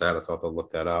sure on his status. I'll have to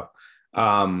look that up.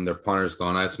 Their punter's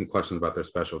gone. I had some questions about their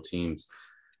special teams.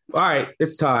 All right,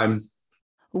 it's time.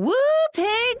 Woo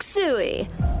Pig Suey.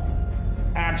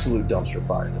 Absolute dumpster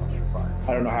fire.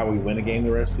 I don't know how we win a game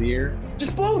the rest of the year.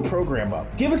 Just blow the program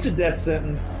up. Give us a death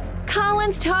sentence.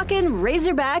 Colin's talking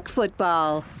Razorback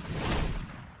football.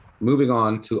 Moving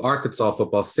on to Arkansas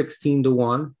football,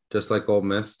 16-1, just like Ole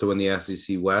Miss to win the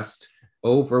SEC West.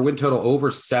 Win total over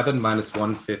 7 minus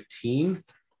 115.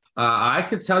 I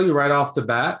could tell you right off the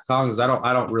bat, Colin, because I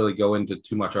don't really go into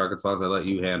too much Arkansas. I let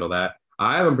you handle that.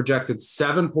 I have them projected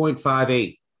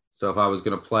 7.58. So if I was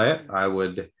going to play it, I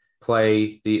would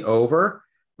play the over.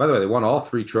 By the way, they won all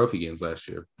 3 trophy games last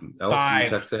year. LSU,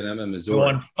 Texas A&M, and Missouri.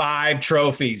 Won 5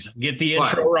 trophies. Get the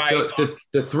intro right.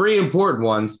 The 3 important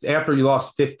ones after you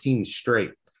lost 15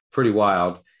 straight. Pretty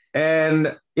wild.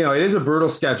 And, it is a brutal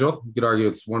schedule. You could argue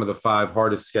it's one of the 5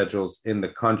 hardest schedules in the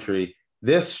country.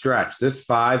 This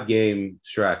 5-game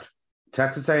stretch,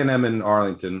 Texas A&M and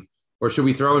Arlington, or should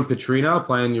we throw in Petrino,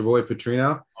 playing your boy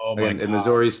Petrino in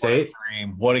Missouri State?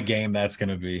 What a game that's going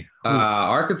to be.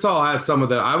 Arkansas has some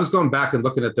of I was going back and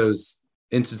looking at those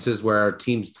instances where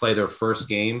teams play their first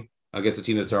game against a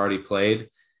team that's already played.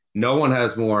 No one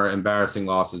has more embarrassing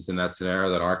losses in that scenario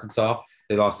than Arkansas.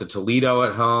 They lost to Toledo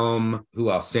at home. Who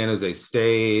else? San Jose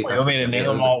State. Wait, to name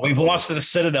them all. We've lost to the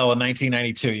Citadel in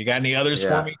 1992. You got any others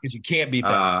for me? Because you can't beat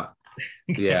them.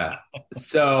 Yeah.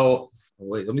 So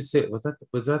wait, let me see. Was that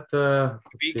the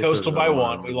we beat Coastal by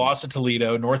 1? We lost to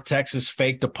Toledo. North Texas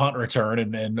faked a punt return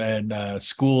and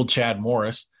schooled Chad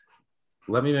Morris.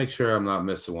 Let me make sure I'm not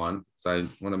missing one. So I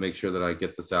want to make sure that I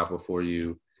get this out before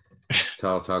you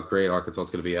tell us how great Arkansas is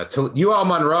going to be. At UL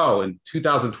Monroe in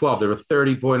 2012, they were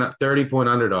 30-point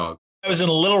underdog. I was in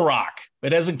Little Rock.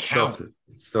 It doesn't count.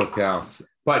 It still counts.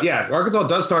 But yeah, Arkansas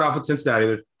does start off with Cincinnati.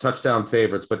 They're touchdown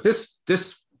favorites. But this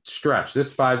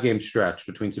 5-game stretch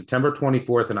between September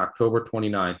 24th and October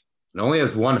 29th, it only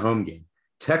has 1 home game.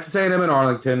 Texas A&M and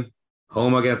Arlington,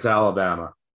 home against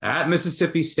Alabama. At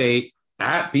Mississippi State,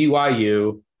 at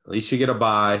BYU, at least you get a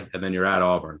bye, and then you're at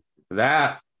Auburn.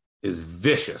 That is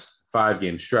vicious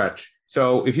 5-game stretch.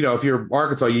 So if you're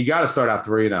Arkansas, you got to start out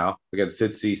 3-0 against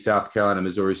Cincy, South Carolina,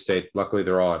 Missouri State. Luckily,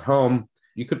 they're all at home.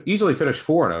 You could easily finish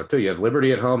 4-0 too. You have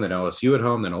Liberty at home, then LSU at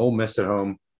home, then Ole Miss at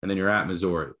home, and then you're at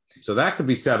Missouri. So that could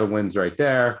be 7 wins right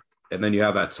there. And then you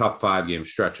have that tough 5-game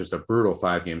stretch, just a brutal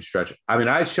 5-game stretch. I mean,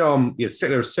 I'd show them,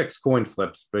 there's 6 coin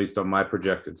flips based on my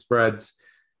projected spreads.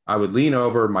 I would lean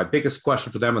over my biggest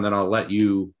question for them, and then I'll let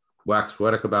you wax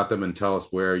poetic about them and tell us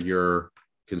where you're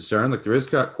concerned. Like, there is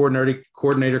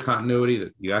coordinator continuity.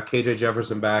 That you got KJ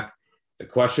Jefferson back. The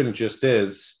question just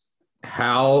is,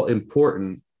 how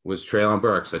important was Treylon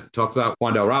Burks? I talked about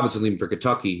Wan'Dale Robinson leaving for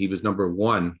Kentucky. He was number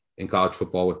 1 in college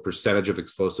football with percentage of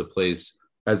explosive plays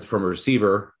as from a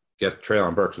receiver. Guess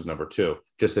Treylon Burks was number 2.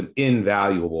 Just an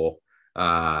invaluable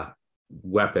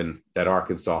weapon that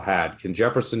Arkansas had. Can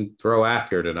Jefferson throw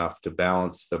accurate enough to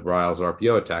balance the Briles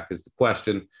RPO attack is the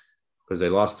question, because they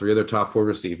lost 3 of their top 4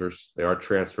 receivers. They are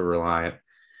transfer reliant.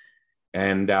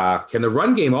 And can the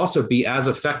run game also be as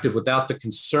effective without the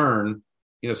concern?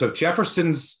 So if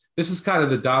this is kind of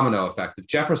the domino effect. If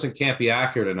Jefferson can't be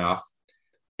accurate enough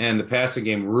and the passing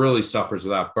game really suffers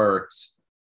without Burks,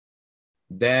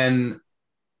 then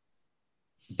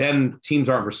teams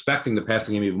aren't respecting the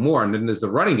passing game even more. And then does the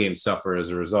running game suffer as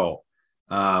a result?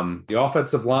 The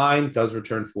offensive line does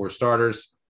return 4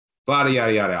 starters. Yada,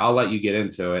 yada, yada. I'll let you get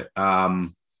into it.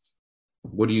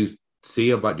 What do you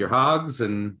see about your Hogs,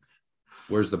 and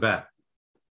where's the bet?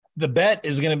 The bet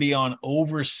is going to be on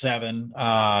over 7.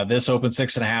 This opened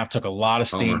 6.5, took a lot of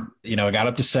steam. It got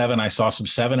up to 7. I saw some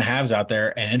 7.5s out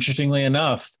there. And interestingly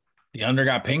enough, the under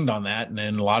got pinged on that. And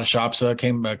then a lot of shops a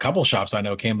couple shops I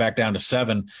know came back down to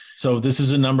 7. So this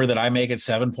is a number that I make at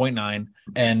 7.9.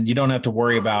 And you don't have to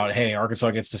worry about, hey,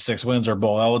 Arkansas gets to 6 wins or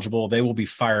bowl eligible. They will be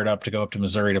fired up to go up to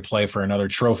Missouri to play for another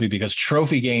trophy, because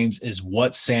trophy games is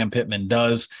what Sam Pittman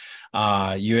does.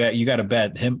 You got to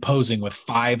bet him posing with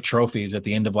 5 trophies at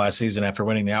the end of last season after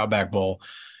winning the Outback Bowl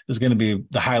is going to be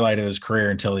the highlight of his career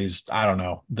until he's, I don't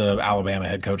know, the Alabama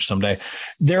head coach someday.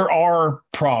 There are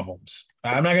problems.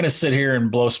 I'm not going to sit here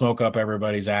and blow smoke up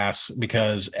everybody's ass,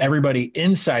 because everybody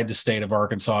inside the state of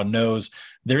Arkansas knows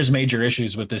there's major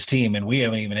issues with this team, and we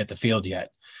haven't even hit the field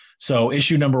yet. So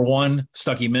issue number 1,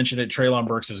 Stuckey mentioned it, Treylon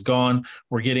Burks is gone.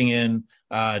 We're getting in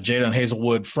Jadon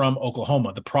Hazelwood from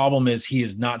Oklahoma. The problem is he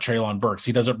is not Treylon Burks.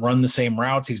 He doesn't run the same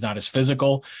routes. He's not as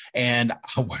physical, and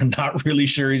we're not really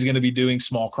sure he's going to be doing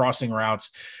small crossing routes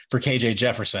for KJ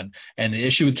Jefferson. And the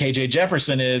issue with KJ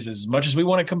Jefferson is, as much as we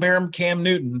want to compare him to Cam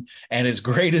Newton, and as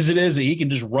great as it is that he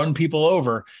can just run people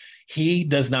over, he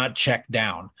does not check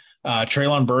down.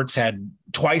 Treylon Burks had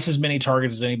twice as many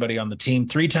targets as anybody on the team,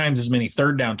 3 times as many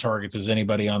third down targets as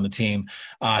anybody on the team.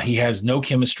 He has no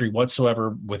chemistry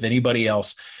whatsoever with anybody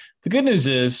else. The good news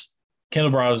is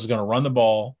Kendall Briles is going to run the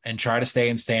ball and try to stay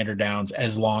in standard downs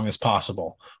as long as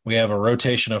possible. We have a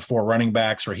rotation of 4 running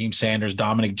backs, Raheem Sanders,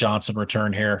 Dominic Johnson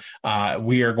return here.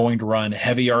 We are going to run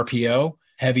heavy RPO,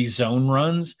 heavy zone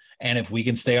runs. And if we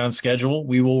can stay on schedule,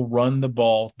 we will run the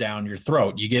ball down your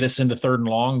throat. You get us into 3rd and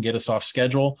long, get us off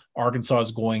schedule, Arkansas is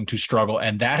going to struggle.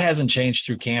 And that hasn't changed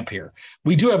through camp here.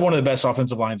 We do have one of the best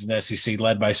offensive lines in the SEC,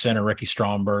 led by center Ricky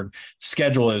Stromberg.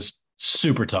 Schedule is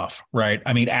super tough, right?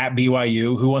 I mean, at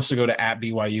BYU, who wants to go to at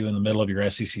BYU in the middle of your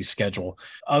SEC schedule?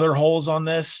 Other holes on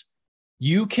this,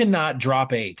 you cannot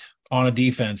drop 8 on a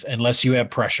defense unless you have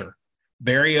pressure.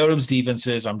 Barry Odom's defense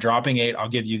is, I'm dropping 8, I'll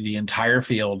give you the entire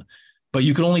field. But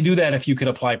you can only do that if you could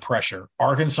apply pressure.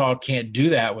 Arkansas can't do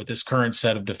that with this current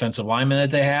set of defensive linemen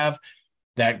that they have.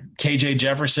 That KJ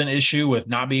Jefferson issue with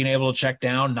not being able to check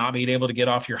down, not being able to get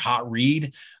off your hot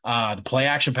read, the play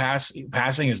action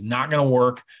passing is not going to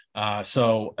work.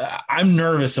 So I'm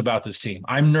nervous about this team.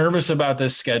 I'm nervous about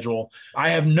this schedule. I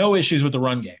have no issues with the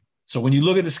run game. So when you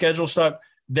look at the schedule stuff,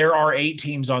 there are 8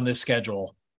 teams on this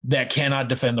schedule that cannot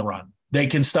defend the run. They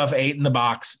can stuff 8 in the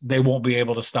box. They won't be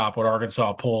able to stop what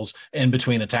Arkansas pulls in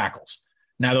between the tackles.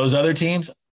 Now, those other teams,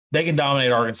 they can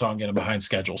dominate Arkansas and get them behind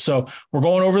schedule. So we're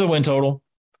going over the win total.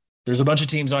 There's a bunch of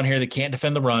teams on here that can't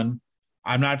defend the run.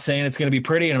 I'm not saying it's going to be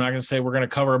pretty, and I'm not going to say we're going to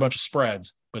cover a bunch of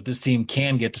spreads, but this team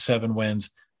can get to 7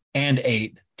 wins and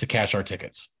 8 to cash our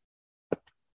tickets.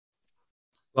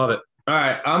 Love it. All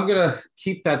right, I'm going to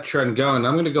keep that trend going.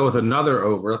 I'm going to go with another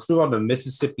over. Let's move on to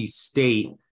Mississippi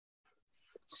State.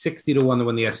 60-1 to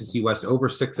win the SEC West, over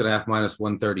 6.5 minus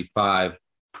 135.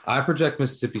 I project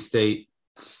Mississippi State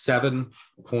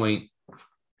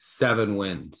 7.7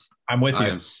 wins. I'm with you. I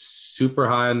am super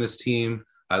high on this team.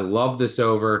 I love this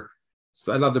over.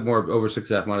 I love it more over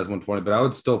 6.5 minus 120, but I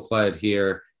would still play it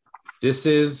here. This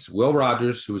is Will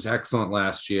Rogers, who was excellent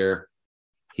last year.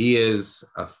 He is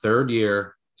a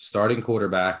 3rd-year starting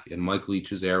quarterback in Mike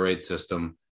Leach's air raid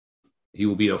system. He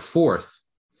will be a 4th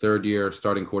third-year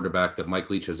starting quarterback that Mike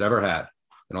Leach has ever had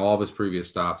in all of his previous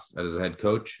stops as a head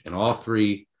coach. In all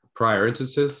 3 prior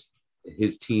instances,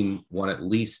 his team won at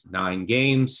least 9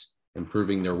 games,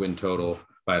 improving their win total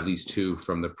by at least 2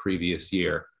 from the previous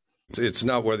year. It's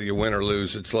not whether you win or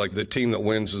lose. It's like the team that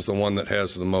wins is the one that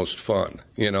has the most fun.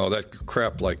 That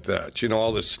crap like that.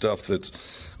 All this stuff that's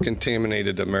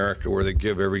contaminated America, where they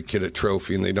give every kid a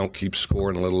trophy and they don't keep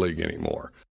scoring Little League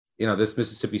anymore. This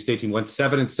Mississippi State team went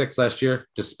 7-6 last year,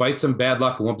 despite some bad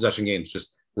luck in 1-possession games.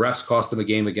 Just refs cost them a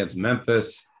game against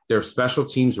Memphis. Their special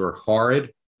teams were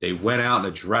horrid. They went out and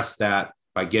addressed that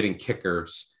by getting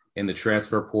kickers in the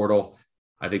transfer portal.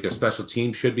 I think their special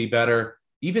team should be better.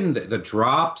 Even the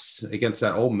drops against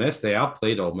that Ole Miss, they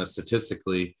outplayed Ole Miss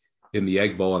statistically in the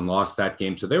Egg Bowl and lost that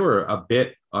game. So they were a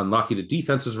bit unlucky. The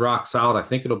defense is rock solid. I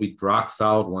think it'll be rock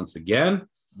solid once again.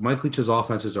 Mike Leach's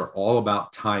offenses are all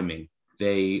about timing.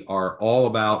 They are all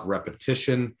about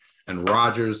repetition, and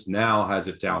Rodgers now has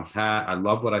it down pat. I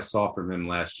love what I saw from him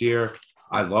last year.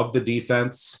 I love the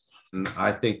defense, and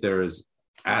I think there is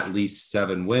at least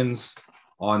 7 wins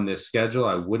on this schedule.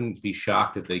 I wouldn't be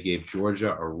shocked if they gave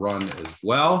Georgia a run as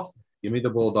well. Give me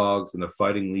the Bulldogs and the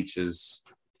Fighting Leeches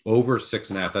over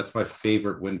 6.5. That's my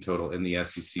favorite win total in the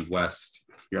SEC West.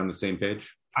 You're on the same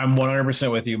page? I'm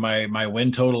 100% with you. My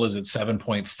win total is at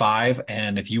 7.5.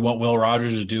 And if you want Will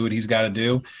Rogers to do what he's got to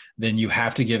do, then you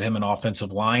have to give him an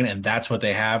offensive line. And that's what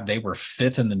they have. They were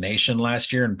 5th in the nation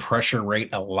last year in pressure rate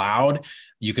allowed.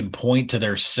 You can point to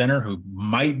their center, who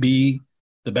might be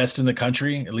the best in the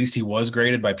country. At least he was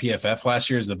graded by PFF last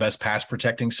year as the best pass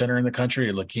protecting center in the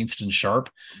country, like Kingston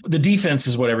Sharp. The defense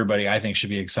is what everybody, I think,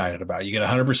 should be excited about. You get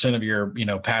 100% of your,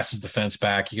 passes defense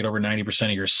back. You get over 90%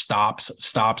 of your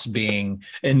stops being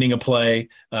ending a play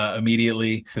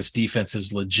immediately. This defense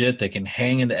is legit. They can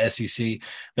hang in the SEC.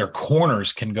 Their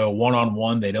corners can go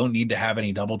one-on-one. They don't need to have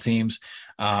any double teams.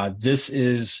 This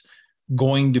is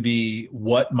going to be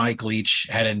what Mike Leach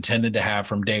had intended to have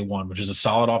from day one, which is a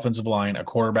solid offensive line, a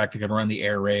quarterback that can run the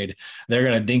air raid. They're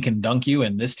going to dink and dunk you,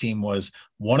 and this team was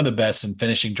one of the best in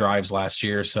finishing drives last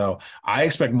year. So I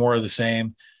expect more of the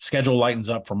same. Schedule lightens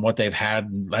up from what they've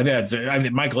had.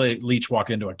 Mike Leach walked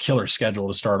into a killer schedule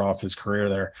to start off his career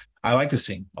there. I like this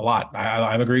team a lot.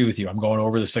 I agree with you. I'm going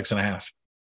over the 6.5.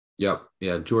 Yep.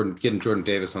 Yeah. Getting Jordan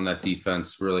Davis on that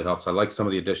defense really helps. I like some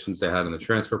of the additions they had in the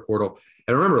transfer portal.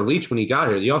 And remember, Leach, when he got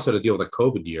here, he also had to deal with a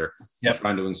COVID year,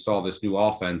 trying to install this new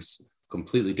offense,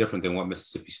 completely different than what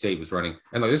Mississippi State was running.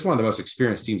 And this is one of the most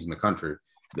experienced teams in the country.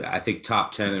 I think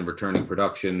top 10 in returning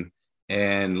production.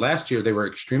 And last year, they were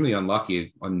extremely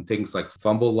unlucky on things like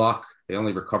fumble luck. They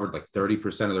only recovered like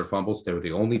 30% of their fumbles. They were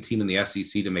the only team in the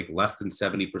SEC to make less than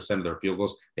 70% of their field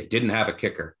goals. They didn't have a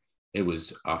kicker. It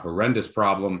was a horrendous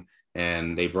problem.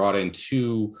 And they brought in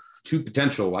two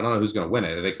potential. I don't know who's going to win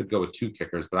it. They could go with 2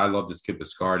 kickers, but I love this kid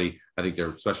Biscardi. I think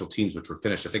their special teams, which were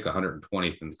finished, I think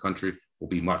 120th in the country, will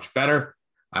be much better.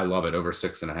 I love it over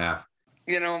 6.5.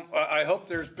 I hope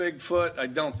there's Bigfoot. I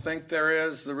don't think there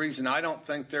is. The reason I don't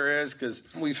think there is because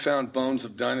we found bones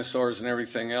of dinosaurs and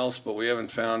everything else, but we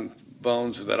haven't found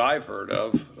bones that I've heard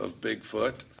of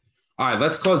Bigfoot. All right,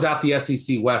 let's close out the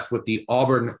SEC West with the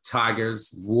Auburn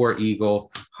Tigers, War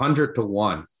Eagle,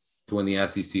 100-1 to win the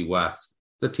SEC West.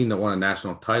 The team that won a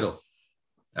national title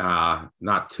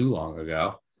not too long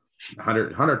ago.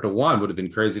 100-1 would have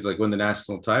been crazy to win the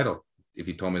national title if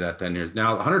you told me that 10 years.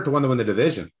 Now, 100-1 to win the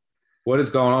division. What is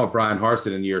going on with Brian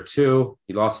Harsin in year 2?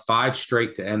 He lost 5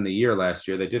 straight to end the year last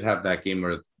year. They did have that game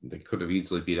where they could have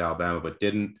easily beat Alabama, but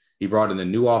didn't. He brought in the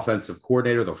new offensive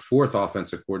coordinator, the 4th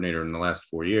offensive coordinator in the last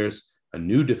 4 years, a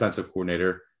new defensive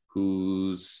coordinator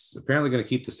who's apparently going to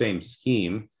keep the same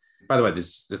scheme. By the way, this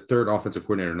is the 3rd offensive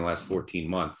coordinator in the last 14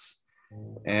 months.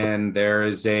 And there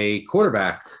is a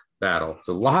quarterback battle.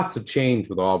 So lots of change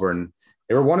with Auburn.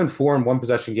 They were 1-4 in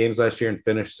one-possession games last year and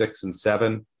finished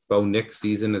 6-7. Bo Nick's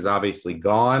season is obviously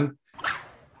gone.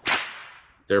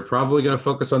 They're probably going to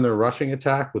focus on their rushing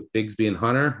attack with Bigsby and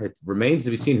Hunter. It remains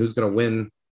to be seen who's going to win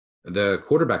the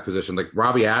quarterback position.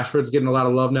 Robbie Ashford's getting a lot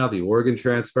of love now, the Oregon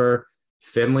transfer.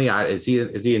 Finley, is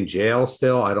he in jail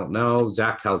still? I don't know.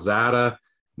 Zach Calzada,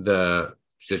 the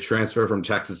transfer from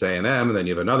Texas A&M, and then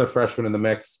you have another freshman in the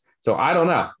mix. So I don't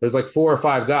know. There's 4 or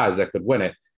 5 guys that could win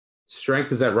it.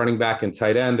 Strength is at running back and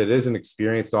tight end. It is an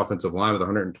experienced offensive line with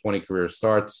 120 career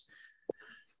starts.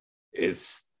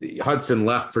 It's Hudson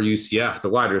left for UCF. The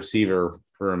wide receiver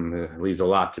room leaves a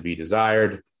lot to be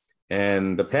desired.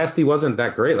 And the pass D wasn't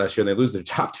that great last year. They lose their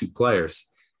top 2 players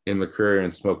in McCreary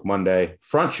and Smoke Monday.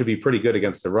 Front should be pretty good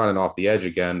against the run and off the edge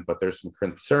again, but there's some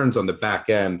concerns on the back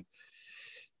end.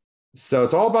 So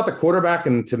it's all about the quarterback.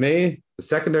 And to me, the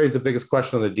secondary is the biggest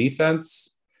question on the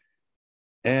defense.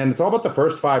 And it's all about the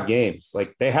first 5 games.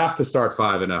 They have to start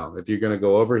 5-0 if you're going to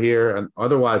go over here. And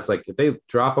otherwise, if they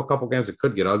drop a couple games, it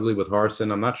could get ugly with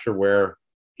Harsin. I'm not sure where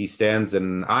he stands.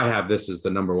 And I have this as the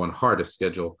number 1 hardest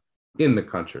schedule in the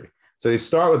country. So they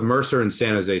start with Mercer and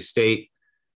San Jose State.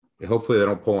 Hopefully they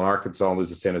don't pull in Arkansas and lose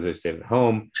to San Jose State at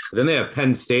home. But then they have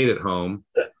Penn State at home,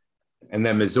 and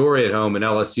then Missouri at home and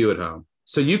LSU at home.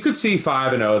 So you could see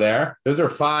 5-0 there. Those are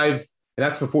 5, and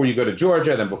that's before you go to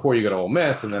Georgia, then before you go to Ole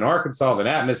Miss, and then Arkansas, then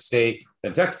at Miss State,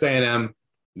 then Texas A&M,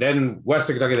 then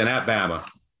Western Kentucky, then at Bama.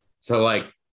 So,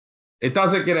 it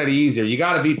doesn't get any easier. You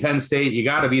got to beat Penn State. You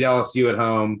got to beat LSU at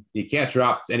home. You can't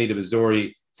drop any to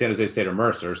Missouri, San Jose State, or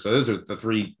Mercer. So those are the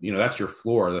 3, that's your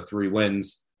floor, the 3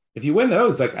 wins. If you win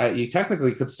those, you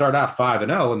technically could start out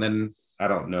 5-0, and then I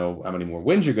don't know how many more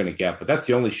wins you're going to get, but that's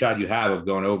the only shot you have of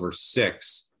going over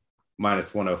 6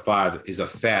 minus 105 is a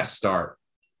fast start.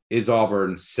 Is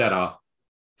Auburn set up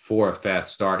for a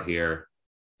fast start here?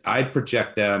 I'd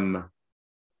project them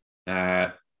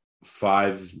at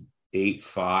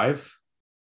 5.85.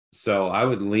 So I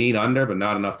would lean under, but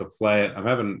not enough to play it. I'm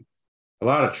having a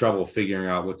lot of trouble figuring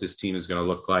out what this team is going to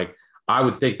look like. I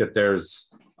would think that there's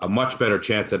a much better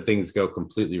chance that things go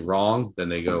completely wrong than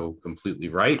they go completely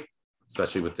right.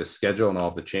 especially with this schedule and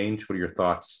all the change. What are your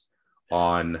thoughts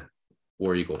on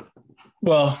War Eagle?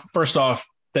 Well, first off,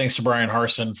 thanks to Brian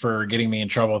Harsin for getting me in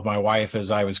trouble with my wife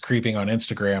as I was creeping on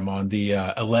Instagram on the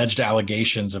alleged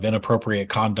allegations of inappropriate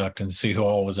conduct and see who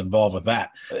all was involved with that.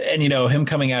 And, him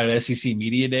coming out at SEC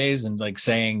Media Days and like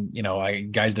saying,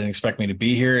 guys didn't expect me to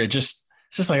be here. It's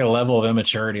just like a level of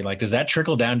immaturity. Like, does that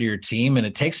trickle down to your team? And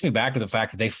it takes me back to the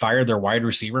fact that they fired their wide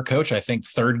receiver coach, I think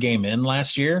 3rd game in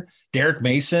last year. Derek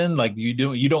Mason, like you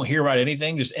don't hear about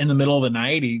anything. Just in the middle of the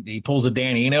night, he pulls a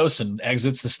Dan Enos and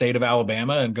exits the state of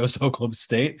Alabama and goes to Oklahoma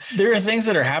State. There are things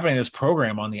that are happening in this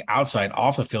program on the outside,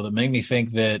 off the field, that make me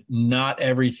think that not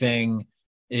everything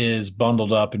is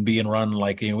bundled up and being run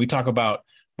like, we talk about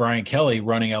Brian Kelly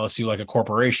running LSU like a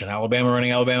corporation, Alabama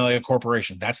running Alabama like a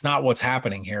corporation. That's not what's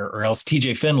happening here, or else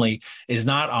TJ Finley is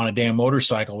not on a damn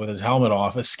motorcycle with his helmet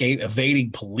off,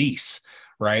 evading police.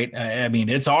 Right. I mean,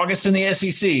 it's August in the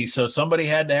SEC, so somebody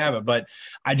had to have it. But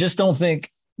I just don't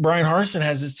think Brian Harsin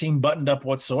has his team buttoned up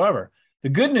whatsoever. The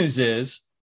good news is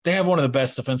they have one of the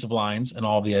best defensive lines in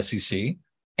all of the SEC,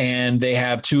 and they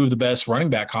have 2 of the best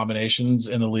running back combinations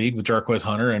in the league with Jarquez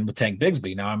Hunter and with Tank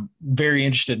Bigsby. Now, I'm very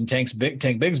interested in Tank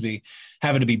Bigsby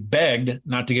having to be begged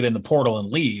not to get in the portal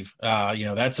and leave.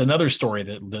 That's another story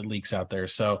that leaks out there.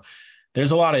 So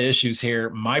there's a lot of issues here.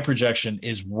 My projection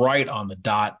is right on the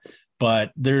dot.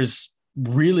 But there's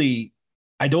really,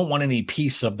 I don't want any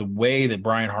piece of the way that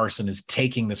Brian Harsin is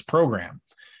taking this program.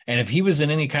 And if he was in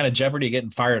any kind of jeopardy of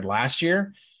getting fired last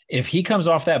year, if he comes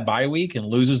off that bye week and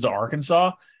loses to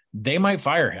Arkansas, they might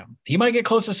fire him. He might get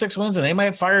close to 6 wins and they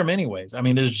might fire him anyways. I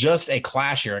mean, there's just a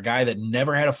clash here. A guy that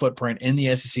never had a footprint in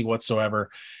the SEC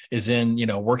whatsoever is in,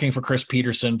 working for Chris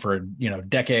Peterson for a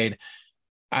decade.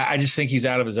 I just think he's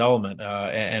out of his element,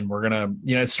 and we're going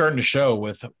to, it's starting to show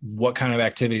with what kind of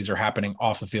activities are happening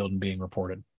off the field and being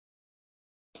reported.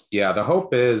 Yeah, the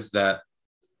hope is that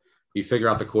you figure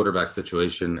out the quarterback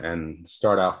situation and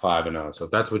start out 5-0. So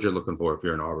if that's what you're looking for, if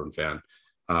you're an Auburn fan,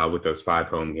 with those 5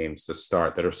 home games to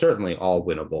start that are certainly all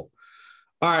winnable.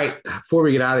 All right, before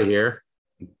we get out of here,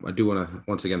 I do want to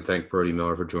once again thank Brody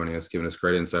Miller for joining us, giving us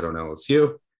great insight on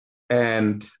LSU.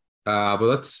 And but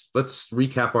let's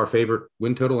recap our favorite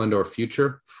win total and our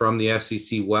future from the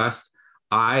SEC West.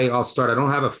 I'll start. I don't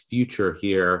have a future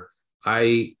here.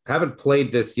 I haven't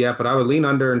played this yet, but I would lean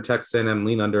under in Texas A&M,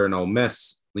 lean under in Ole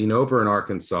Miss, lean over in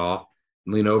Arkansas,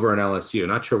 lean over in LSU.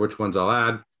 Not sure which ones I'll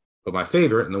add, but my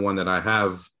favorite and the one that I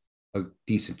have a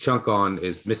decent chunk on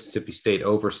is Mississippi State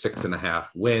over 6.5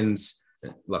 wins.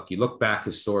 Look, you look back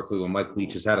historically when Mike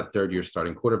Leach has had a 3rd-year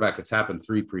starting quarterback. It's happened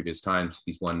 3 previous times.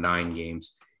 He's won 9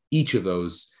 games. Each of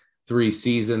those 3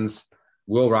 seasons.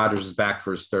 Will Rogers is back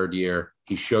for his 3rd year.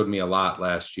 He showed me a lot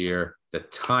last year. The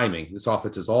timing, this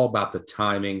offense is all about the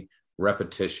timing,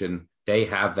 repetition. They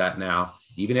have that now.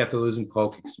 Even after losing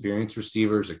Polk, experienced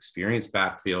receivers, experienced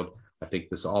backfield, I think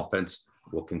this offense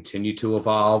will continue to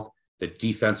evolve. The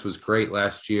defense was great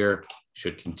last year,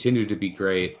 should continue to be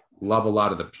great. Love a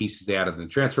lot of the pieces they added in the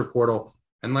transfer portal.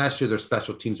 And last year, their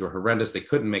special teams were horrendous. They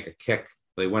couldn't make a kick.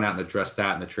 They went out and addressed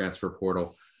that in the transfer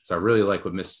portal. So I really like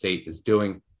what Miss State is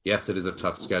doing. Yes, it is a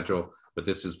tough schedule, but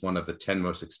this is one of the 10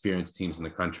 most experienced teams in the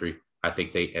country. I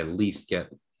think they at least get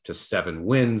to 7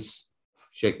 wins.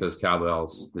 Shake those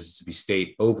cowbells. Mississippi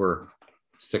State over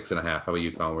 6.5. How about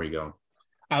you, Colin? Where are you going?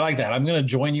 I like that. I'm going to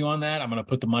join you on that. I'm going to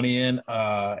put the money in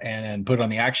and put it on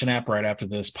the Action app right after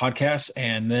this podcast.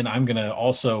 And then I'm going to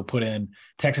also put in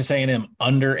Texas A&M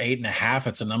under 8.5.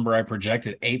 It's a number I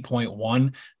projected,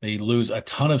 8.1. They lose a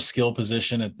ton of skill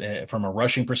position from a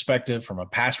rushing perspective, from a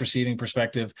pass receiving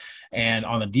perspective. And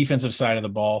on the defensive side of the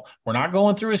ball, we're not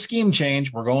going through a scheme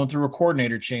change. We're going through a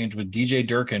coordinator change with DJ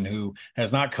Durkin, who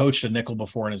has not coached a nickel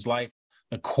before in his life.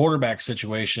 The quarterback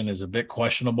situation is a bit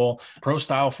questionable. Pro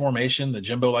style formation that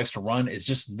Jimbo likes to run is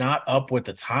just not up with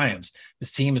the times.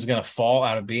 This team is going to fall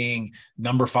out of being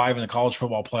number 5 in the college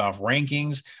football playoff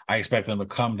rankings. I expect them to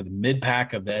come to the mid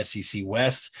pack of the SEC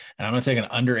West, and I'm going to take an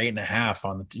under 8.5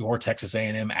 on your Texas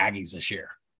A&M Aggies this year.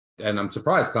 And I'm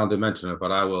surprised Colin didn't mention it,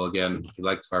 but I will again. He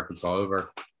likes Arkansas over,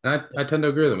 and I tend to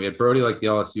agree with him. We had Brody like the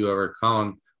LSU over,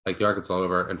 Colin like the Arkansas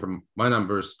over, and from my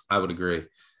numbers, I would agree.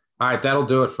 All right, that'll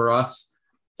do it for us.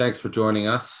 Thanks for joining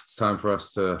us. It's time for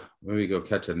us to maybe go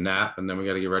catch a nap, and then we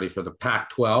got to get ready for the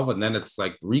Pac-12, and then it's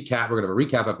like recap. We're going to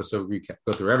have a recap episode,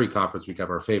 go through every conference, recap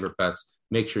our favorite bets.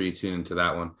 Make sure you tune into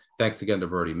that one. Thanks again to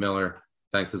Brody Miller.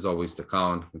 Thanks as always to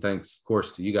Colin. And thanks, of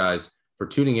course, to you guys for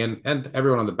tuning in and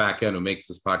everyone on the back end who makes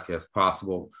this podcast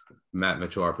possible. Matt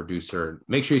Mitchell, our producer.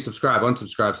 Make sure you subscribe,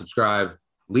 unsubscribe, subscribe.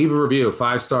 Leave a review,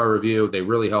 5-star review. They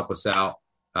really help us out,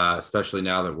 especially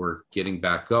now that we're getting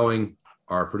back going.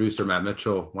 Our producer, Matt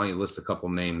Mitchell, why don't you list a couple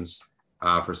names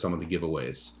for some of the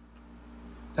giveaways.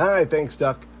 Hi, thanks,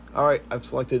 Duck. All right, I've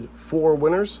selected 4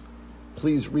 winners.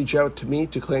 Please reach out to me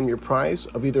to claim your prize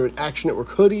of either an Action Network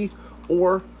hoodie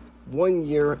or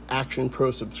 1-year Action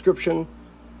Pro subscription.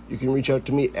 You can reach out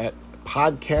to me at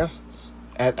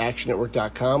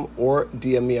podcasts@actionnetwork.com or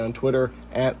DM me on Twitter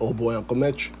at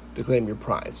ohboyunclemitch to claim your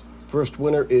prize. First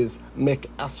winner is Mick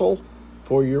Essel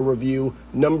for your review,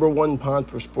 #1 pod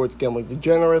for sports gambling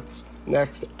degenerates.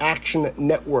 Next, Action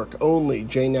Network only,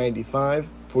 J95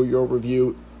 for your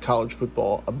review, college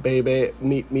football, a baby,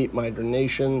 meet Mitre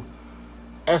Nation.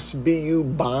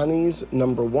 SBU Bonnie's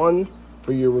 #1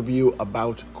 for your review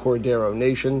about Cordero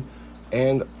Nation.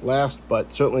 And last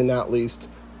but certainly not least,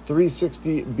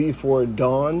 360 Before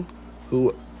Dawn,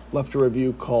 who left a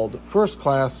review called First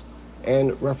Class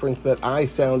and referenced that I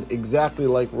sound exactly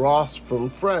like Ross from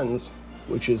Friends,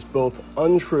 which is both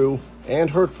untrue and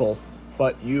hurtful,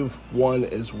 but you've won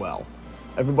as well.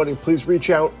 Everybody, please reach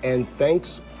out, and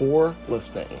thanks for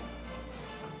listening.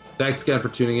 Thanks again for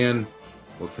tuning in.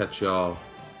 We'll catch y'all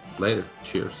later.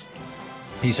 Cheers.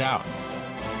 Peace out.